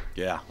from you.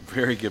 Yeah,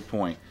 very good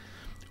point.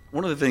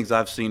 One of the things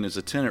I've seen as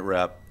a tenant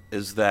rep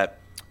is that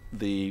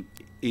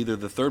either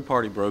the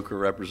third-party broker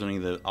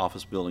representing the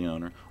office building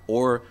owner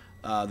or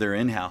their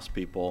in-house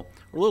people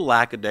are a little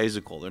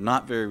lackadaisical. They're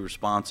not very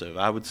responsive.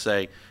 I would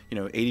say,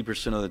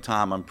 80% of the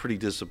time I'm pretty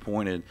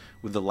disappointed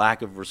with the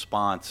lack of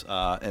response,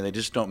 and they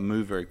just don't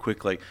move very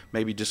quickly,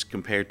 maybe just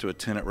compared to a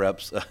tenant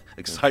rep's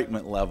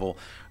excitement level.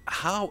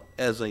 How,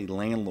 as a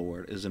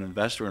landlord, as an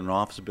investor in an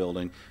office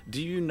building,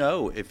 do you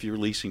know if you're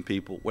leasing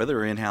people, whether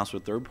they're in-house or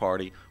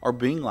third-party, are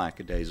being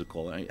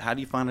lackadaisical? How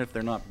do you find if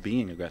they're not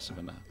being aggressive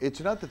enough?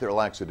 It's not that they're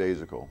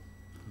lackadaisical.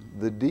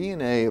 The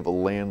DNA of a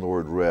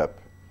landlord rep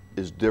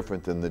is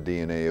different than the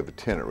DNA of a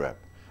tenant rep,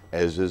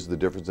 as is the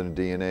difference in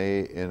the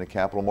DNA in a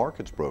capital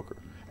markets broker,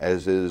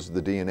 as is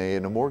the DNA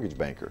in a mortgage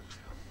banker.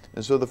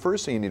 And so the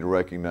first thing you need to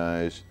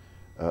recognize,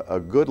 a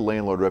good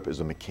landlord rep is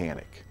a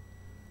mechanic.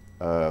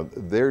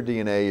 Their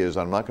DNA is,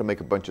 I'm not going to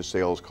make a bunch of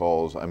sales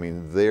calls. I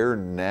mean, their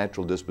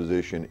natural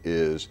disposition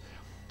is,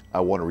 I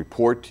want to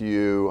report to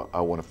you,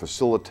 I want to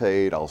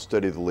facilitate, I'll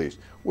study the lease.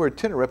 Where a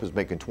tenant rep is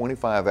making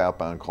 25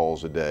 outbound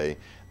calls a day,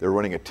 they're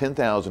running at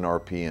 10,000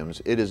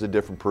 RPMs, it is a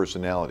different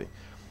personality.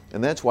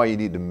 And that's why you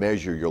need to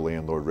measure your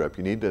landlord rep.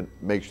 You need to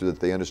make sure that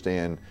they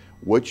understand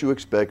what you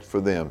expect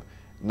for them.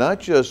 Not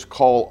just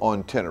call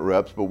on tenant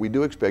reps, but we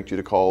do expect you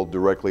to call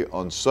directly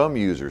on some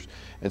users.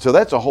 And so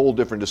that's a whole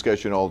different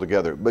discussion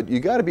altogether. But you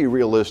got to be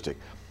realistic.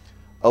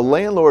 A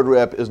landlord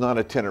rep is not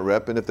a tenant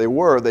rep, and if they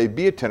were, they'd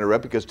be a tenant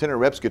rep because tenant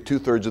reps get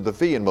 2/3 of the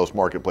fee in most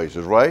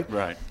marketplaces, right?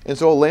 Right. And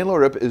so a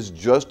landlord rep is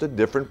just a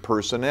different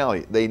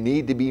personality. They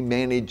need to be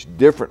managed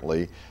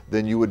differently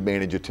than you would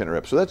manage a tenant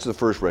rep. So that's the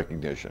first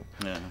recognition.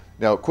 Yeah.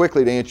 Now,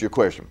 quickly to answer your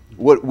question,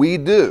 what we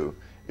do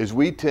is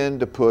we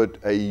tend to put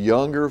a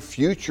younger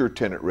future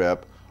tenant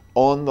rep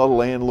on the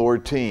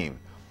landlord team.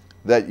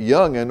 That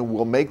youngin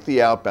will make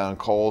the outbound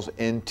calls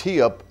and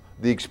tee up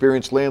the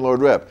experienced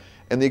landlord rep.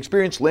 And the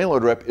experienced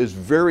landlord rep is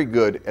very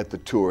good at the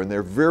tour, and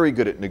they're very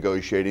good at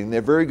negotiating,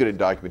 they're very good at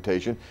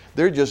documentation.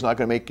 They're just not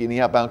going to make any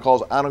outbound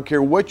calls. I don't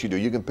care what you do.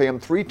 You can pay them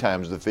 3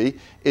 times the fee.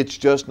 It's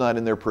just not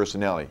in their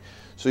personality.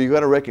 So you got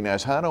to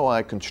recognize, how do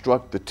I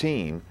construct the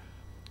team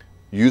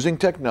using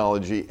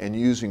technology and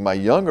using my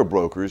younger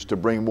brokers to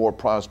bring more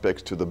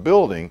prospects to the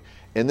building,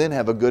 and then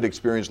have a good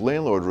experienced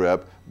landlord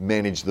rep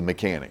manage the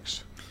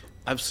mechanics.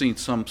 I've seen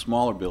some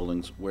smaller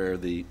buildings where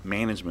the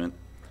management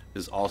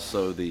is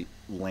also the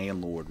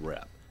landlord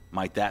rep.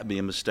 Might that be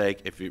a mistake?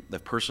 If the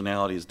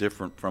personality is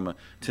different from a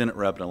tenant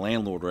rep and a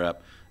landlord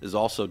rep, is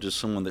also just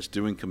someone that's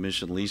doing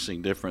commission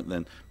leasing different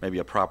than maybe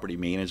a property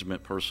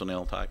management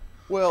personnel type?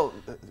 Well,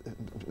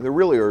 there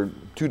really are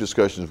 2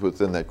 discussions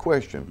within that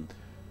question.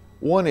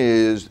 One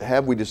is,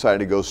 have we decided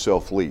to go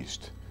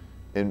self-leased?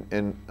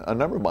 And a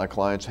number of my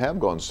clients have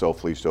gone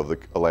self-leased over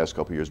the last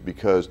couple of years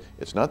because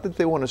it's not that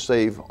they want to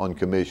save on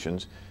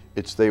commissions,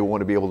 it's they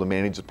want to be able to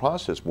manage the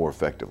process more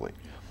effectively.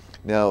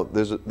 Now,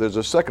 there's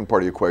a second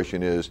part of your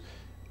question is,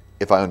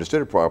 if I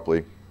understood it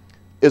properly,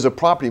 is a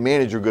property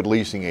manager a good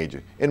leasing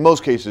agent? In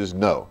most cases,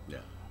 no. Yeah.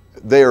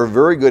 They are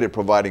very good at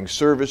providing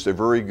service, they're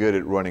very good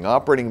at running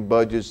operating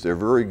budgets, they're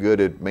very good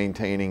at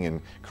maintaining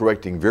and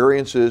correcting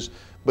variances,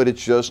 but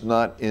it's just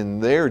not in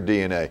their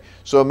DNA.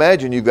 So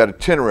imagine you've got a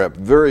tenant rep,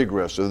 very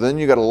aggressive, then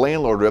you've got a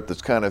landlord rep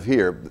that's kind of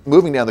here.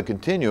 Moving down the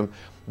continuum,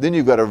 then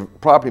you've got a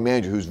property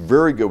manager who's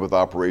very good with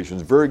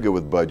operations, very good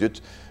with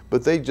budgets,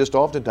 but they just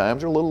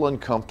oftentimes are a little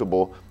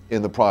uncomfortable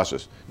in the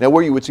process. Now,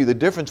 where you would see the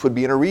difference would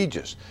be in a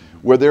Regus,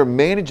 where they're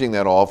managing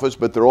that office,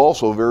 but they're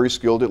also very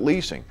skilled at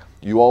leasing.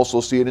 You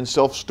also see it in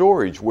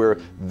self-storage, where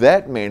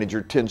that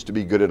manager tends to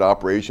be good at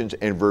operations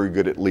and very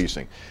good at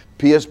leasing.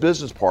 PS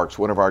Business Park's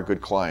one of our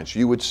good clients.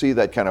 You would see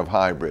that kind of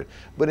hybrid.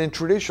 But in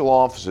traditional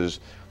offices,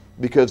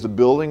 because the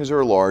buildings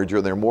are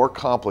larger, they're more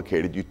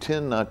complicated, you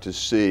tend not to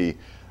see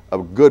a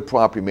good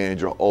property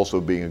manager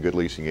also being a good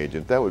leasing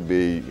agent. That would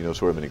be,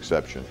 sort of an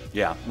exception.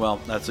 Yeah,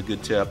 well, that's a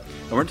good tip.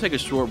 And we're going to take a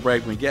short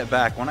break. When we get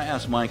back, I want to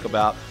ask Mike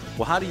about,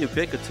 well, how do you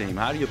pick a team?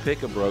 How do you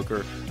pick a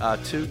broker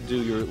to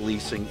do your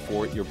leasing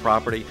for your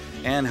property?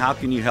 And how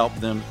can you help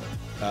them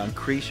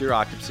increase your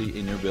occupancy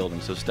in your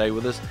building? So stay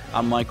with us.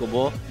 I'm Michael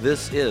Bull.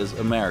 This is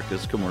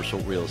America's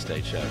Commercial Real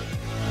Estate Show.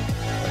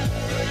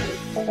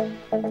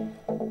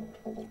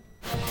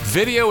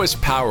 Video is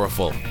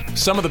powerful.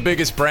 Some of the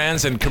biggest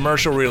brands in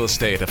commercial real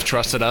estate have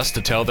trusted us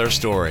to tell their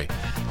story.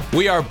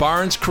 We are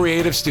Barnes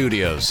Creative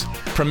Studios,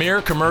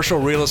 premier commercial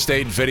real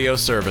estate video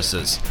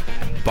services.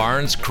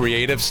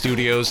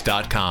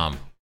 BarnesCreativeStudios.com.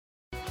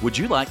 Would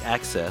you like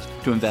access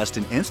to invest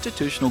in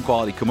institutional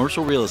quality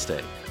commercial real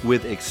estate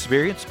with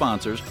experienced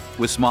sponsors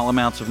with small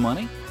amounts of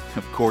money?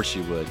 Of course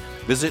you would.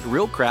 Visit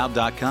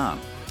realcrowd.com.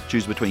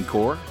 Choose between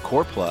Core,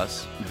 Core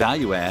Plus,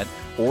 Value Add,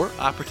 or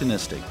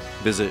Opportunistic.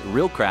 Visit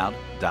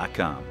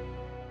realcrowd.com.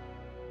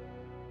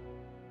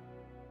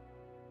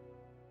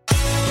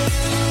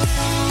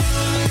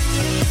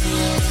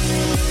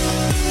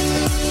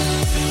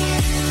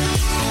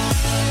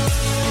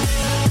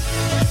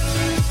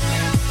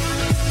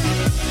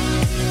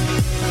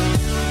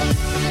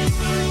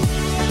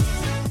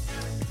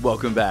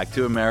 Welcome back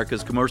to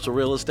America's Commercial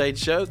Real Estate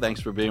Show.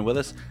 Thanks for being with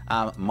us.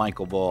 I'm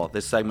Michael Ball.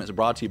 This segment is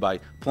brought to you by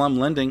Plum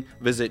Lending.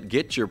 Visit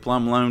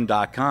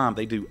getyourplumloan.com.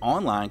 They do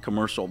online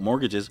commercial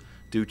mortgages.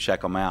 Do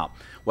check them out.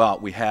 Well,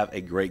 we have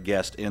a great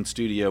guest in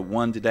Studio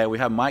 1 today. We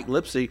have Mike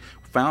Lipsey,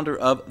 founder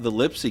of the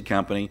Lipsey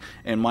Company.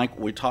 And Mike,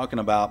 we're talking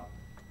about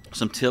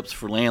some tips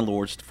for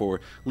landlords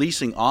for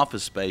leasing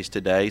office space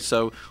today.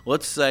 So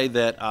let's say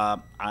that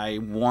I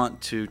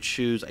want to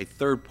choose a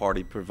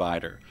third-party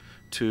provider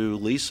to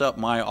lease up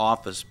my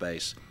office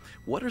space.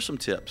 What are some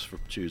tips for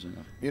choosing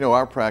them? You know,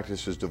 our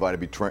practice is divided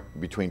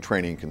between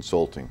training and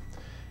consulting.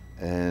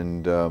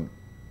 And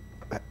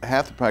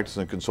half the practice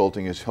in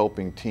consulting is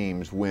helping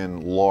teams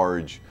win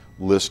large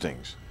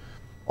listings,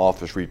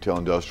 office, retail,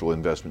 industrial,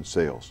 investment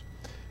sales.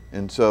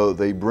 And so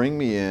they bring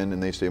me in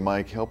and they say,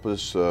 Mike, help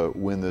us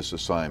win this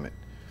assignment.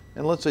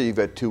 And let's say you've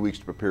got 2 weeks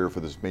to prepare for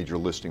this major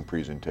listing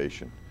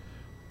presentation.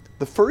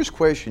 The first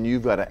question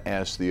you've got to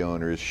ask the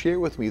owner is, share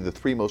with me the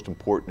 3 most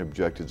important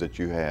objectives that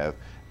you have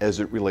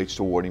as it relates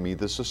to awarding me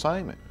this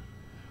assignment.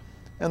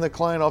 And the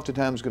client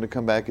oftentimes is going to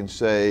come back and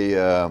say,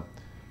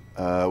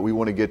 we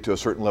want to get to a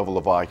certain level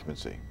of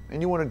occupancy.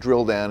 And you want to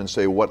drill down and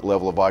say, what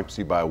level of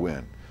occupancy by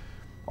when?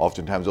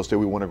 Oftentimes they'll say,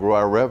 we want to grow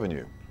our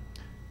revenue.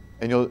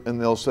 And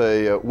they'll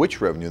say,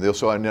 which revenue? They'll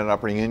say, our net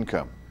operating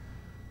income.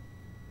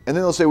 And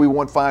then they'll say, we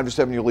want 5 to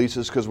 7 year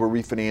leases because we're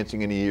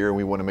refinancing in a year and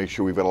we want to make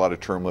sure we've got a lot of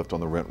term left on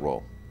the rent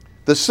roll.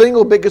 The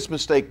single biggest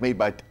mistake made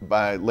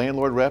by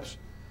landlord reps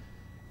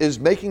is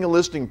making a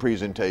listing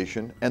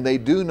presentation and they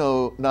do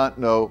not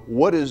know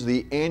what is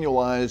the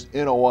annualized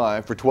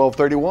NOI for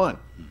 12/31.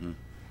 Mm-hmm.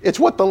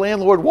 It's what the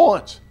landlord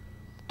wants.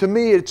 To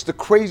me, it's the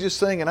craziest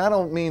thing, and I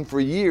don't mean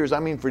for years, I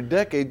mean for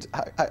decades.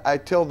 I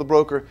tell the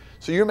broker,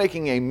 so you're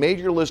making a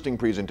major listing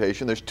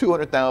presentation, there's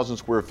 200,000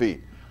 square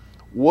feet.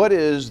 What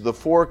is the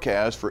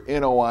forecast for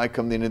NOI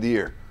come the end of the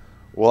year?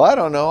 Well, I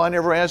don't know, I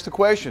never asked the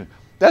question.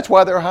 That's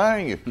why they're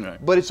hiring you.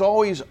 Right. But it's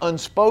always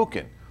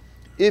unspoken.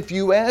 If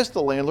you ask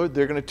the landlord,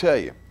 they're going to tell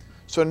you.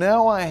 So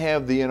now I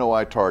have the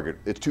NOI target.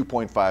 It's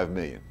 2.5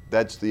 million.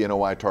 That's the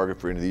NOI target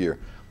for the end of the year.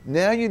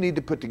 Now you need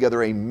to put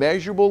together a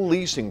measurable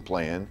leasing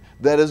plan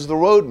that is the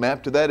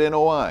roadmap to that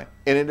NOI,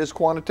 and it is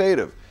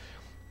quantitative.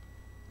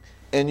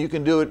 And you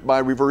can do it by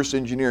reverse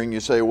engineering. You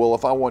say, well,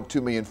 if I want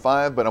 2.5 million,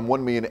 but I'm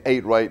 1.8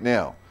 million right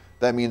now,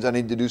 that means I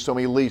need to do so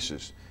many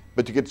leases.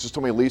 But to get to so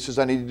many leases,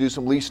 I need to do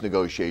some lease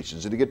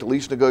negotiations. And to get to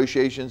lease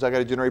negotiations, I got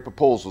to generate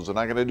proposals and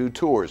I got to do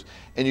tours.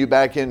 And you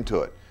back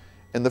into it.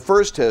 And the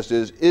first test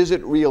is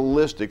it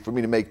realistic for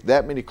me to make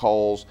that many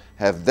calls,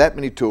 have that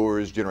many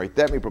tours, generate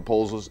that many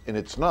proposals? And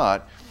it's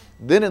not.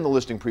 Then in the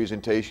listing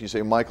presentation, you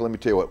say, Michael, let me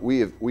tell you what, we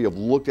have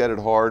looked at it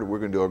hard. We're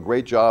going to do a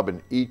great job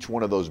in each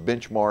one of those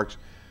benchmarks.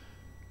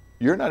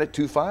 You're not at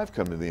 2.5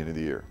 come to the end of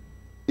the year.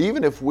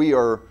 Even if we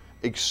are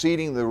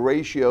exceeding the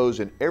ratios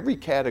in every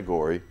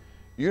category,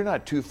 you're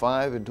not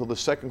 2.5 until the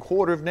second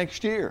quarter of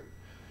next year.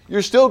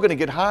 You're still going to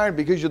get hired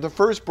because you're the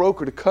first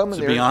broker to come in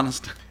there. To be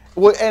honest.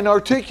 Well, and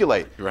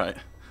articulate. Right.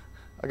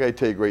 I got to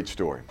tell you a great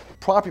story.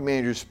 Property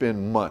managers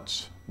spend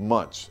months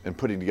in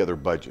putting together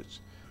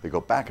budgets. They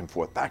go back and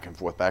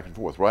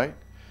forth, right?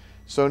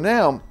 So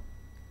now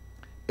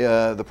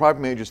the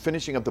property manager's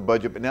finishing up the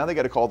budget, but now they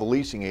got to call the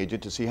leasing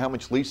agent to see how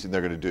much leasing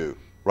they're going to do,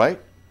 right?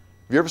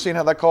 Have you ever seen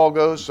how that call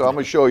goes? So I'm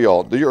going to show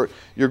y'all.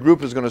 Your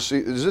group is going to see.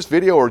 Is this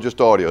video or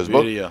just audio? It's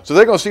video. Both? So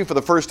they're going to see for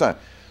the first time.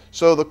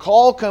 So the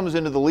call comes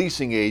into the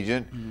leasing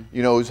agent,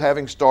 who's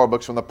having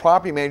Starbucks from the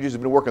property managers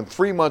who've been working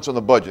 3 months on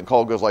the budget. The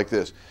call goes like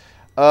this.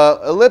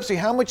 Lipsey,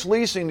 how much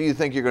leasing do you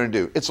think you're going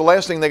to do? It's the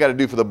last thing they got to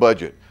do for the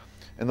budget.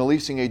 And the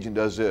leasing agent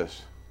does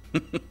this.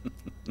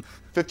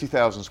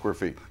 50,000 square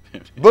feet.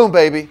 Boom,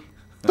 baby.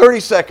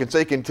 30 seconds,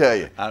 they can tell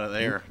you. Out of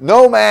there.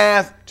 No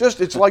math.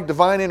 It's like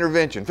divine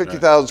intervention,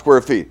 50,000 square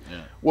feet.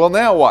 Yeah. Well,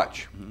 now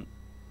watch. Mm-hmm.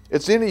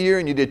 It's in a year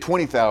and you did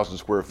 20,000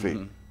 square feet.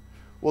 Mm-hmm.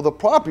 Well, the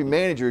property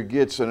manager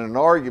gets in an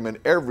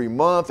argument every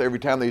month, every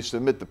time they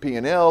submit the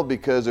P&L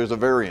because there's a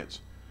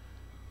variance.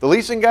 The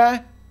leasing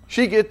guy,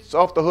 she gets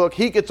off the hook,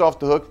 he gets off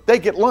the hook, they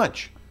get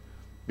lunch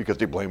because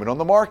they blame it on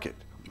the market.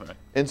 Right.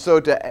 And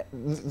so that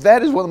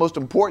is one of the most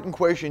important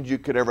questions you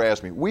could ever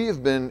ask me. We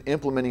have been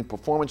implementing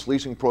performance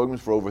leasing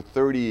programs for over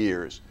 30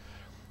 years.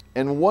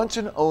 And once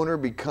an owner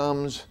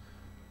becomes,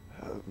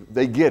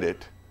 they get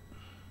it,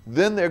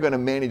 then they're going to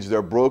manage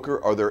their broker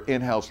or their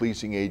in-house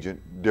leasing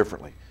agent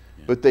differently.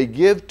 Yeah. But they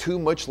give too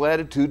much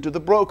latitude to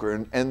the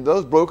broker. And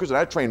those brokers, and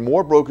I train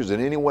more brokers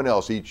than anyone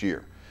else each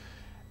year.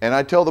 And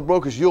I tell the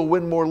brokers, you'll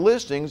win more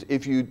listings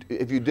if you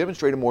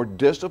demonstrate a more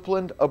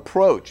disciplined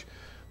approach.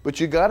 But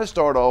you got to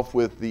start off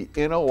with the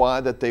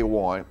NOI that they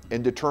want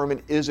and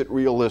determine, is it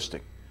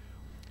realistic?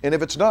 And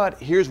if it's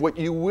not, here's what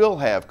you will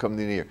have come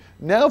the year.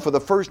 Now, for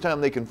the first time,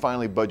 they can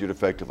finally budget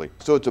effectively.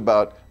 So it's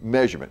about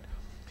measurement.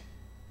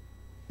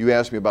 You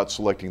asked me about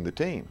selecting the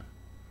team.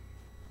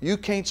 You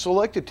can't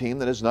select a team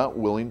that is not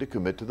willing to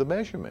commit to the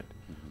measurement.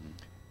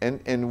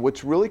 And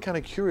what's really kind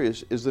of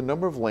curious is the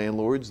number of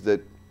landlords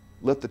that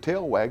let the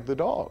tail wag the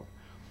dog.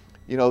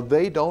 You know,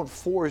 they don't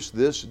force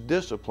this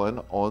discipline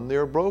on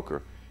their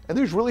broker. And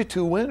there's really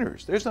two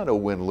winners. There's not a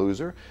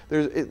win-loser.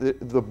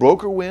 The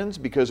broker wins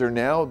because they're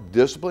now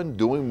disciplined,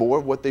 doing more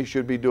of what they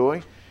should be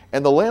doing.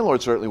 And the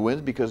landlord certainly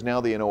wins because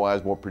now the NOI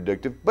is more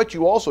predictive. But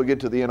you also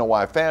get to the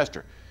NOI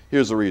faster.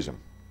 Here's the reason.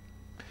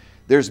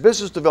 There's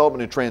business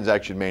development and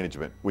transaction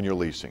management when you're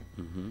leasing.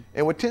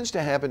 And what tends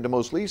to happen to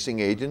most leasing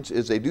agents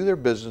is they do their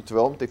business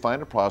development, they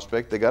find a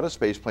prospect, they got a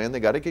space plan, they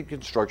got to get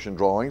construction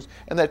drawings,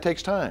 and that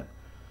takes time.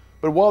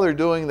 But while they're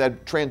doing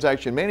that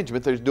transaction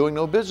management, they're doing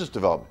no business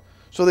development.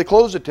 So they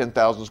close a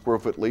 10,000 square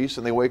foot lease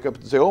and they wake up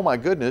and say, oh my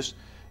goodness,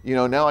 you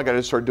know, now I got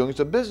to start doing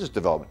some business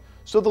development.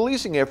 So the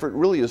leasing effort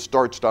really is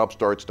start, stop,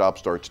 start, stop,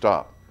 start,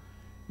 stop.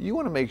 You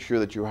want to make sure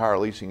that you hire a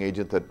leasing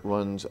agent that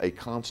runs a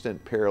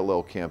constant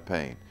parallel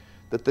campaign,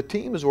 that the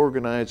team is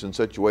organized in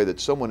such a way that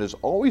someone is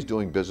always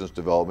doing business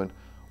development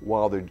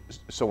while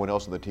someone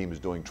else on the team is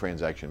doing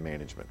transaction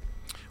management.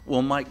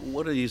 Well, Mike,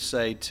 what do you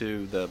say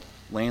to the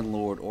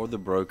landlord or the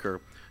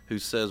broker who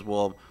says,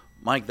 well,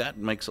 Mike, that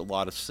makes a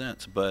lot of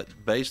sense, but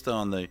based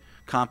on the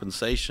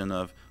compensation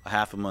of a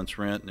half a month's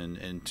rent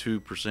and 2%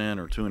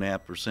 or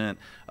 2.5%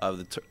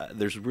 of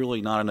there's really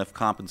not enough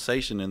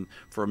compensation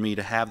for me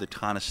to have the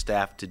kind of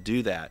staff to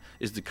do that.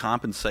 Is the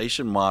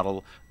compensation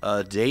model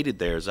dated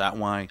there? Is that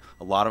why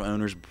a lot of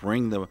owners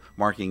bring the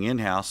marketing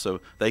in-house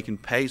so they can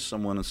pay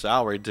someone a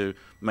salary to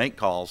make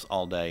calls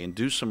all day and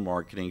do some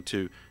marketing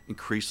to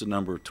increase the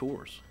number of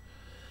tours?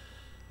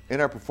 In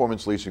our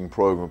performance leasing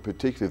program,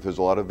 particularly if there's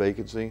a lot of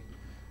vacancy,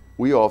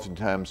 we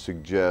oftentimes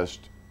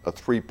suggest a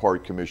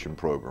three-part commission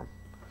program.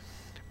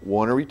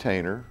 One a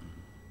retainer,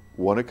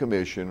 one a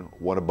commission,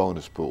 one a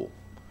bonus pool.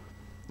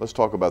 Let's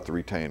talk about the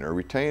retainer. A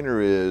retainer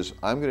is,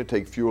 I'm going to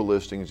take fewer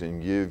listings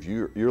and give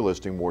your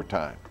listing more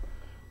time.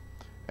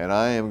 And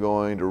I am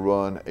going to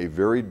run a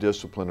very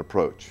disciplined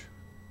approach.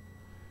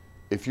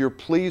 If you're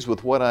pleased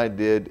with what I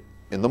did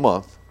in the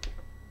month,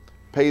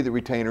 pay the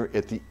retainer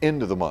at the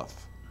end of the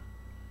month.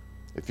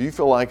 If you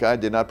feel like I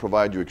did not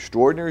provide you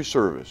extraordinary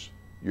service,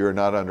 you're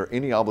not under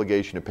any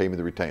obligation to pay me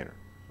the retainer,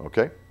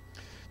 okay?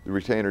 The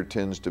retainer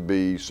tends to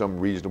be some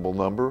reasonable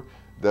number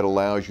that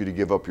allows you to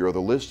give up your other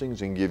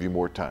listings and give you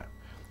more time.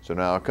 So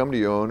now I come to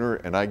you, owner,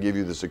 and I give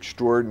you this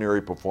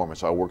extraordinary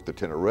performance. I worked the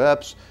tenant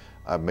reps,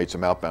 I've made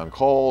some outbound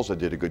calls, I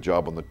did a good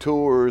job on the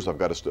tours, I've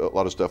got a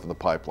lot of stuff in the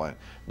pipeline.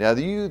 Now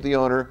you, the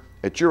owner,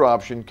 at your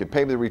option, can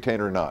pay me the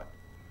retainer or not.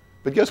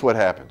 But guess what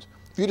happens?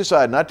 If you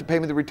decide not to pay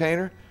me the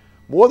retainer,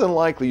 more than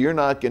likely you're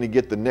not going to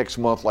get the next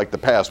month like the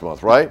past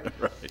month, right?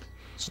 Right.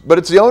 But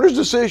it's the owner's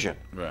decision.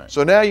 Right.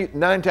 So now,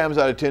 9 times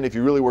out of 10, if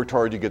you really worked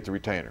hard, you get the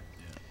retainer.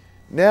 Yeah.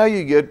 Now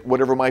you get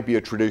whatever might be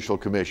a traditional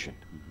commission.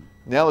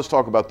 Now let's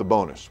talk about the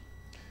bonus.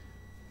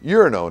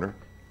 You're an owner.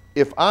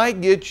 If I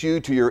get you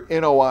to your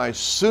NOI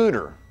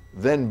sooner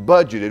than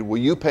budgeted, will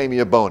you pay me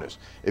a bonus?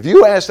 If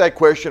you ask that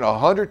question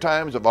 100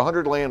 times of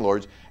 100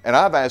 landlords, and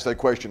I've asked that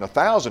question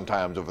 1,000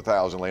 times of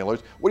 1,000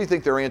 landlords, what do you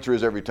think their answer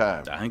is every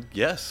time? I think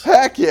yes.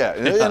 Heck yeah.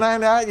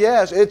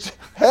 Yes, it's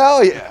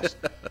hell yes.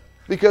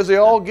 Because they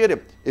all get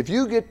it. If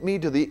you get me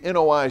to the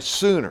NOI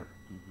sooner,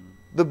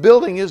 the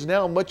building is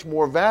now much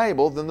more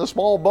valuable than the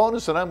small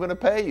bonus that I'm going to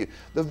pay you.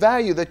 The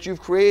value that you've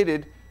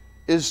created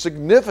is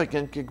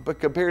significant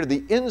compared to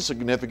the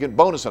insignificant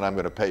bonus that I'm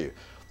going to pay you.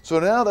 So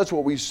now that's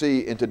what we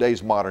see in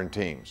today's modern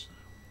teams.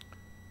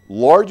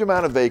 Large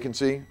amount of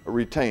vacancy, a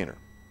retainer,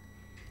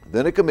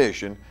 then a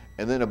commission,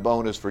 and then a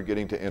bonus for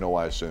getting to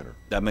NOI sooner.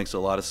 That makes a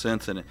lot of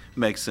sense, and it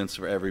makes sense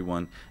for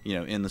everyone, you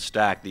know, in the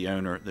stack, the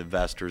owner, the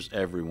investors,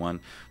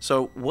 everyone.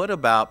 So what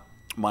about,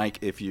 Mike,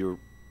 if you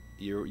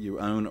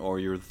own or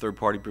you're a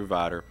third-party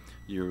provider,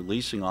 you're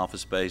leasing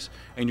office space,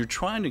 and you're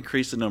trying to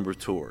increase the number of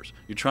tours.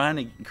 You're trying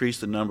to increase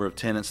the number of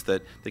tenants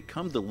that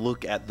come to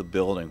look at the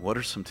building. What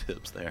are some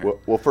tips there?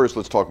 Well, first,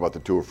 let's talk about the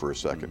tour for a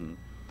second.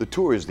 The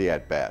tour is the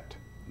at-bat.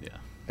 Yeah.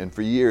 And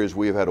for years,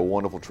 we have had a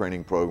wonderful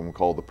training program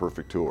called the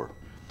Perfect Tour.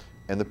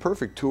 And the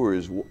perfect tour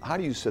is, how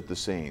do you set the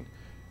scene?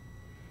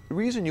 The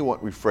reason you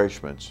want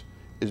refreshments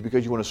is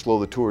because you want to slow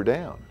the tour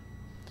down.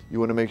 You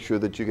want to make sure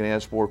that you can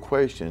ask more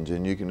questions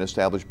and you can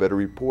establish better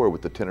rapport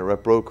with the tenant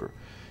rep broker.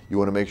 You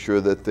want to make sure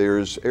that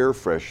there's air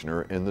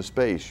freshener in the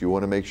space. You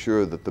want to make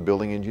sure that the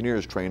building engineer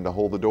is trained to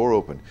hold the door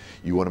open.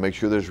 You want to make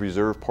sure there's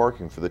reserved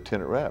parking for the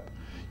tenant rep.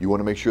 You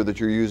want to make sure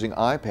that you're using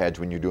iPads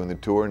when you're doing the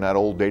tour, not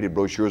old dated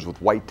brochures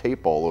with white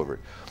tape all over it.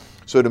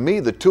 So to me,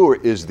 the tour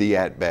is the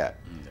at-bat.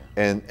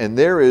 And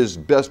there is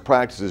best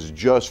practices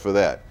just for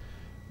that.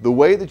 The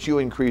way that you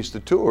increase the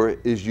tour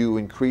is you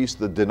increase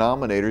the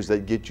denominators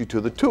that get you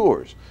to the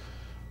tours.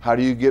 How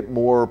do you get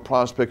more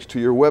prospects to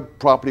your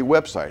property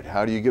website?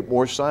 How do you get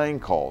more sign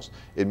calls?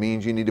 It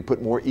means you need to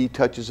put more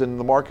e-touches in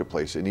the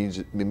marketplace. It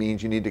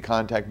means you need to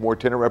contact more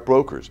tenant rep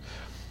brokers.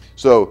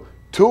 So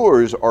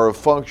Tours are a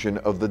function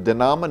of the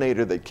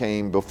denominator that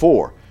came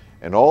before.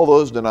 And all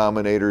those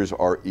denominators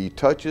are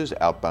e-touches,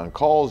 outbound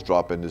calls,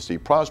 drop-in to see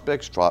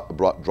prospects,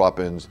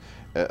 drop-ins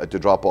to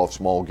drop off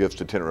small gifts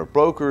to tenant rep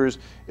brokers.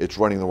 It's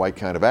running the right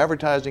kind of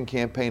advertising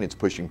campaign. It's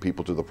pushing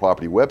people to the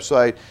property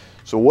website.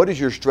 So what is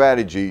your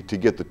strategy to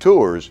get the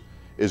tours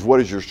is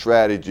what is your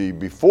strategy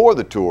before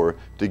the tour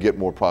to get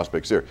more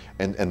prospects there.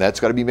 And that's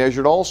got to be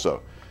measured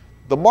also.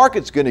 The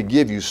market's going to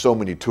give you so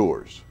many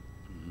tours.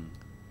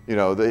 You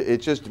know, it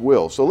just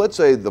will. So let's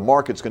say the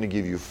market's going to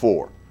give you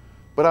 4.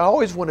 But I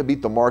always want to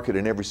beat the market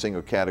in every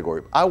single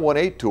category. I want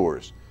 8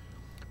 tours.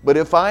 But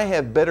if I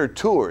have better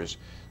tours,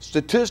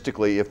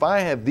 statistically, if I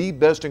have the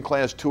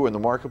best-in-class tour in the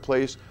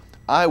marketplace,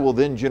 I will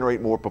then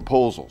generate more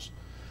proposals.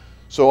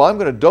 So I'm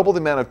going to double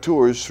the amount of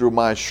tours through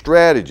my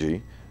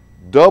strategy,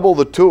 double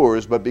the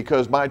tours, but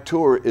because my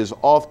tour is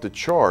off the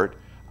chart,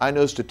 I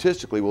know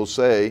statistically will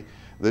say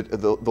that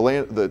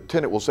the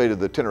tenant will say to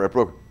the tenant rep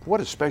broker,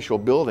 what a special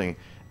building,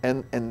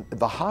 and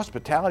the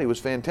hospitality was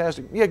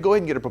fantastic. Yeah, go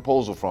ahead and get a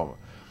proposal from them.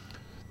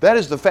 That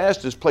is the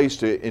fastest place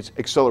to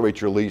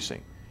accelerate your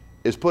leasing,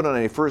 is put on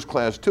a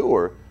first-class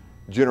tour,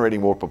 generating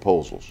more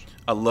proposals.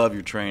 I love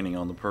your training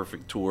on the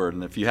perfect tour,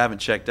 and if you haven't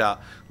checked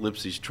out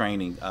Lipsey's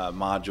training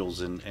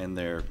modules and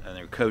their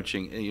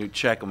coaching, you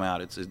check them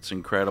out. It's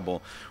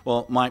incredible.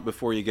 Well, Mike,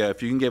 before you go,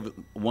 if you can give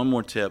one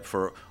more tip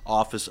for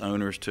office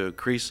owners to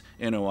increase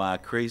NOI,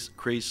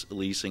 increase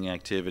leasing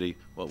activity,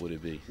 what would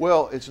it be?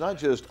 Well, it's not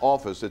just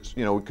office. It's,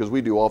 you know, because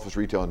we do office,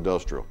 retail,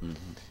 industrial. Mm-hmm.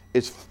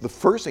 It's the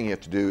first thing you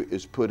have to do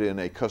is put in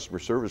a customer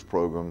service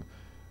program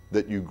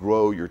that you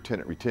grow your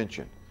tenant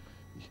retention.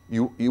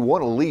 You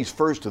want to lease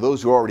first to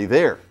those who are already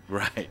there.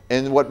 Right.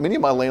 And what many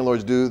of my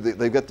landlords do,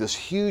 they've got this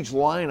huge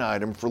line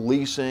item for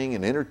leasing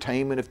and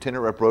entertainment of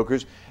tenant rep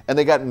brokers, and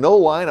they got no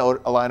line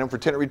item for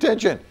tenant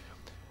retention.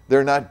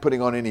 They're not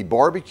putting on any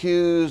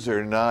barbecues.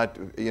 They're not,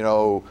 you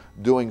know,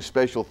 doing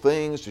special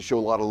things to show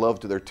a lot of love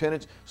to their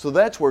tenants. So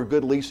that's where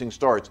good leasing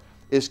starts,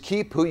 is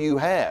keep who you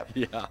have.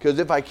 Yeah. Because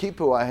if I keep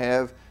who I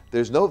have,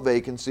 there's no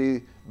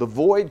vacancy. The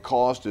void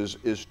cost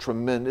is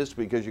tremendous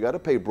because you got to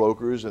pay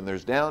brokers, and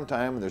there's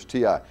downtime and there's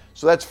TI.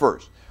 So that's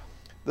first.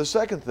 The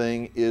second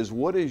thing is,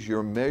 what is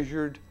your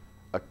measured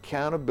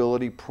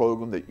accountability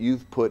program that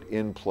you've put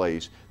in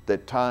place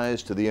that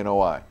ties to the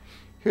NOI?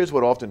 Here's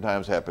what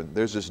oftentimes happens.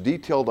 There's this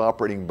detailed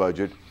operating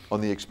budget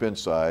on the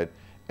expense side,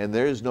 and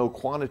there is no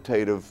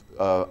quantitative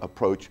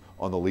approach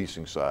on the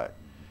leasing side.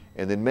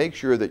 And then make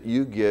sure that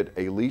you get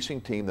a leasing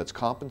team that's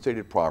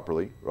compensated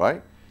properly,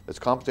 right? That's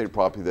compensated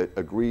properly, that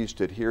agrees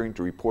to adhering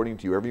to reporting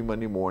to you every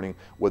Monday morning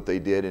what they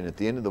did, and at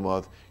the end of the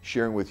month,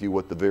 sharing with you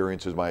what the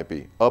variances might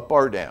be, up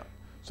or down.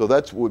 So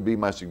that would be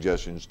my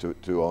suggestions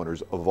to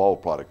owners of all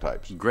product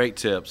types. Great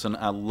tips, and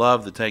I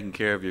love the taking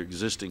care of your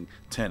existing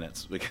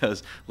tenants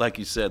because, like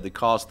you said, the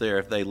costs there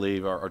if they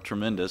leave are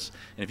tremendous,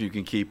 and if you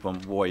can keep them,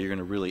 boy, you're going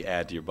to really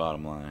add to your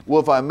bottom line.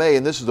 Well, if I may,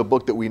 and this is a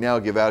book that we now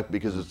give out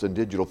because it's in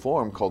digital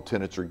form called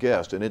Tenants or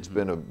Guests, and it's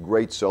been a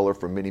great seller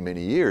for many,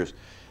 many years.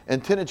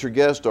 And tenants or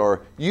guests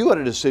are, you had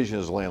a decision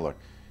as a landlord.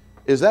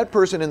 Is that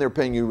person in there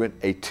paying you rent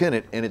a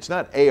tenant, and it's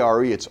not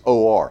ARE, it's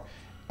OR.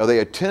 Are they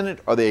a tenant,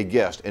 are they a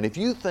guest? And if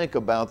you think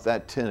about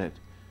that tenant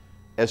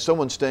as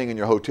someone staying in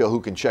your hotel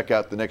who can check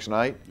out the next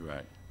night,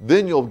 right,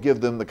 then you'll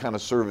give them the kind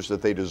of service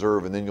that they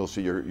deserve, and then you'll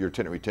see your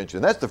tenant retention.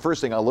 And that's the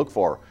first thing I look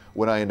for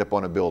when I end up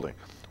on a building.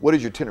 What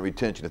is your tenant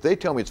retention? If they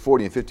tell me it's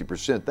 40 and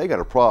 50%, they got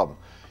a problem.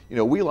 You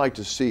know, we like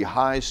to see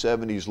high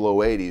 70s, low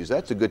 80s.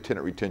 That's a good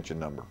tenant retention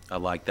number. I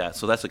like that.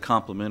 So that's a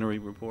complimentary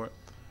report?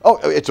 Oh,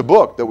 it's a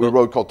book that we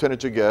wrote called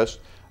Tenants or Guests,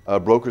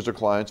 Brokers or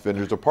Clients,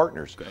 Vendors or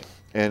Partners. Great.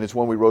 And it's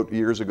one we wrote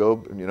years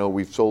ago. You know,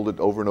 we've sold it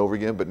over and over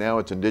again, but now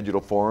it's in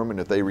digital form, and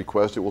if they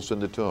request it, we'll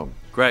send it to them.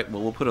 Great.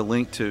 Well, we'll put a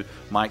link to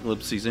Mike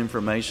Lipsey's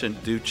information.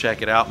 Do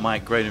check it out.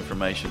 Mike, great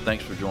information.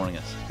 Thanks for joining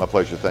us. My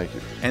pleasure. Thank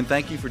you. And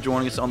thank you for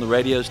joining us on the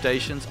radio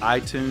stations,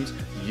 iTunes,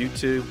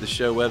 YouTube, the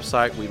show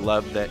website. We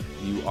love that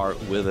you are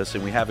with us,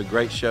 and we have a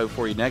great show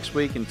for you next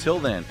week. Until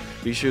then,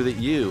 be sure that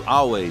you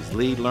always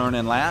lead, learn,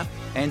 and laugh,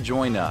 and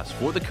join us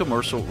for the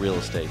Commercial Real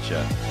Estate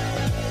Show.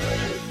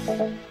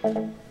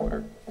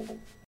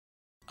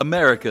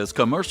 America's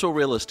Commercial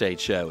Real Estate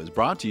Show is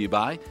brought to you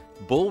by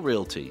Bull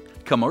Realty,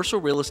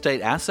 commercial real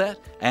estate asset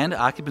and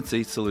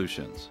occupancy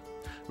solutions.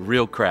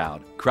 Real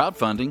Crowd,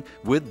 crowdfunding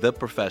with the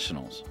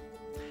professionals.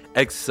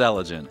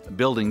 Xceligent,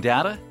 building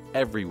data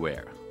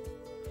everywhere.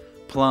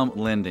 Plum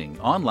Lending,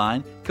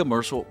 online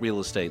commercial real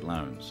estate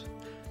loans.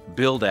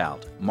 Build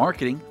Out,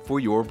 marketing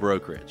for your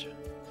brokerage.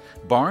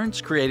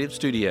 Barnes Creative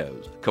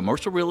Studios,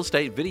 commercial real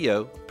estate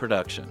video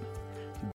production.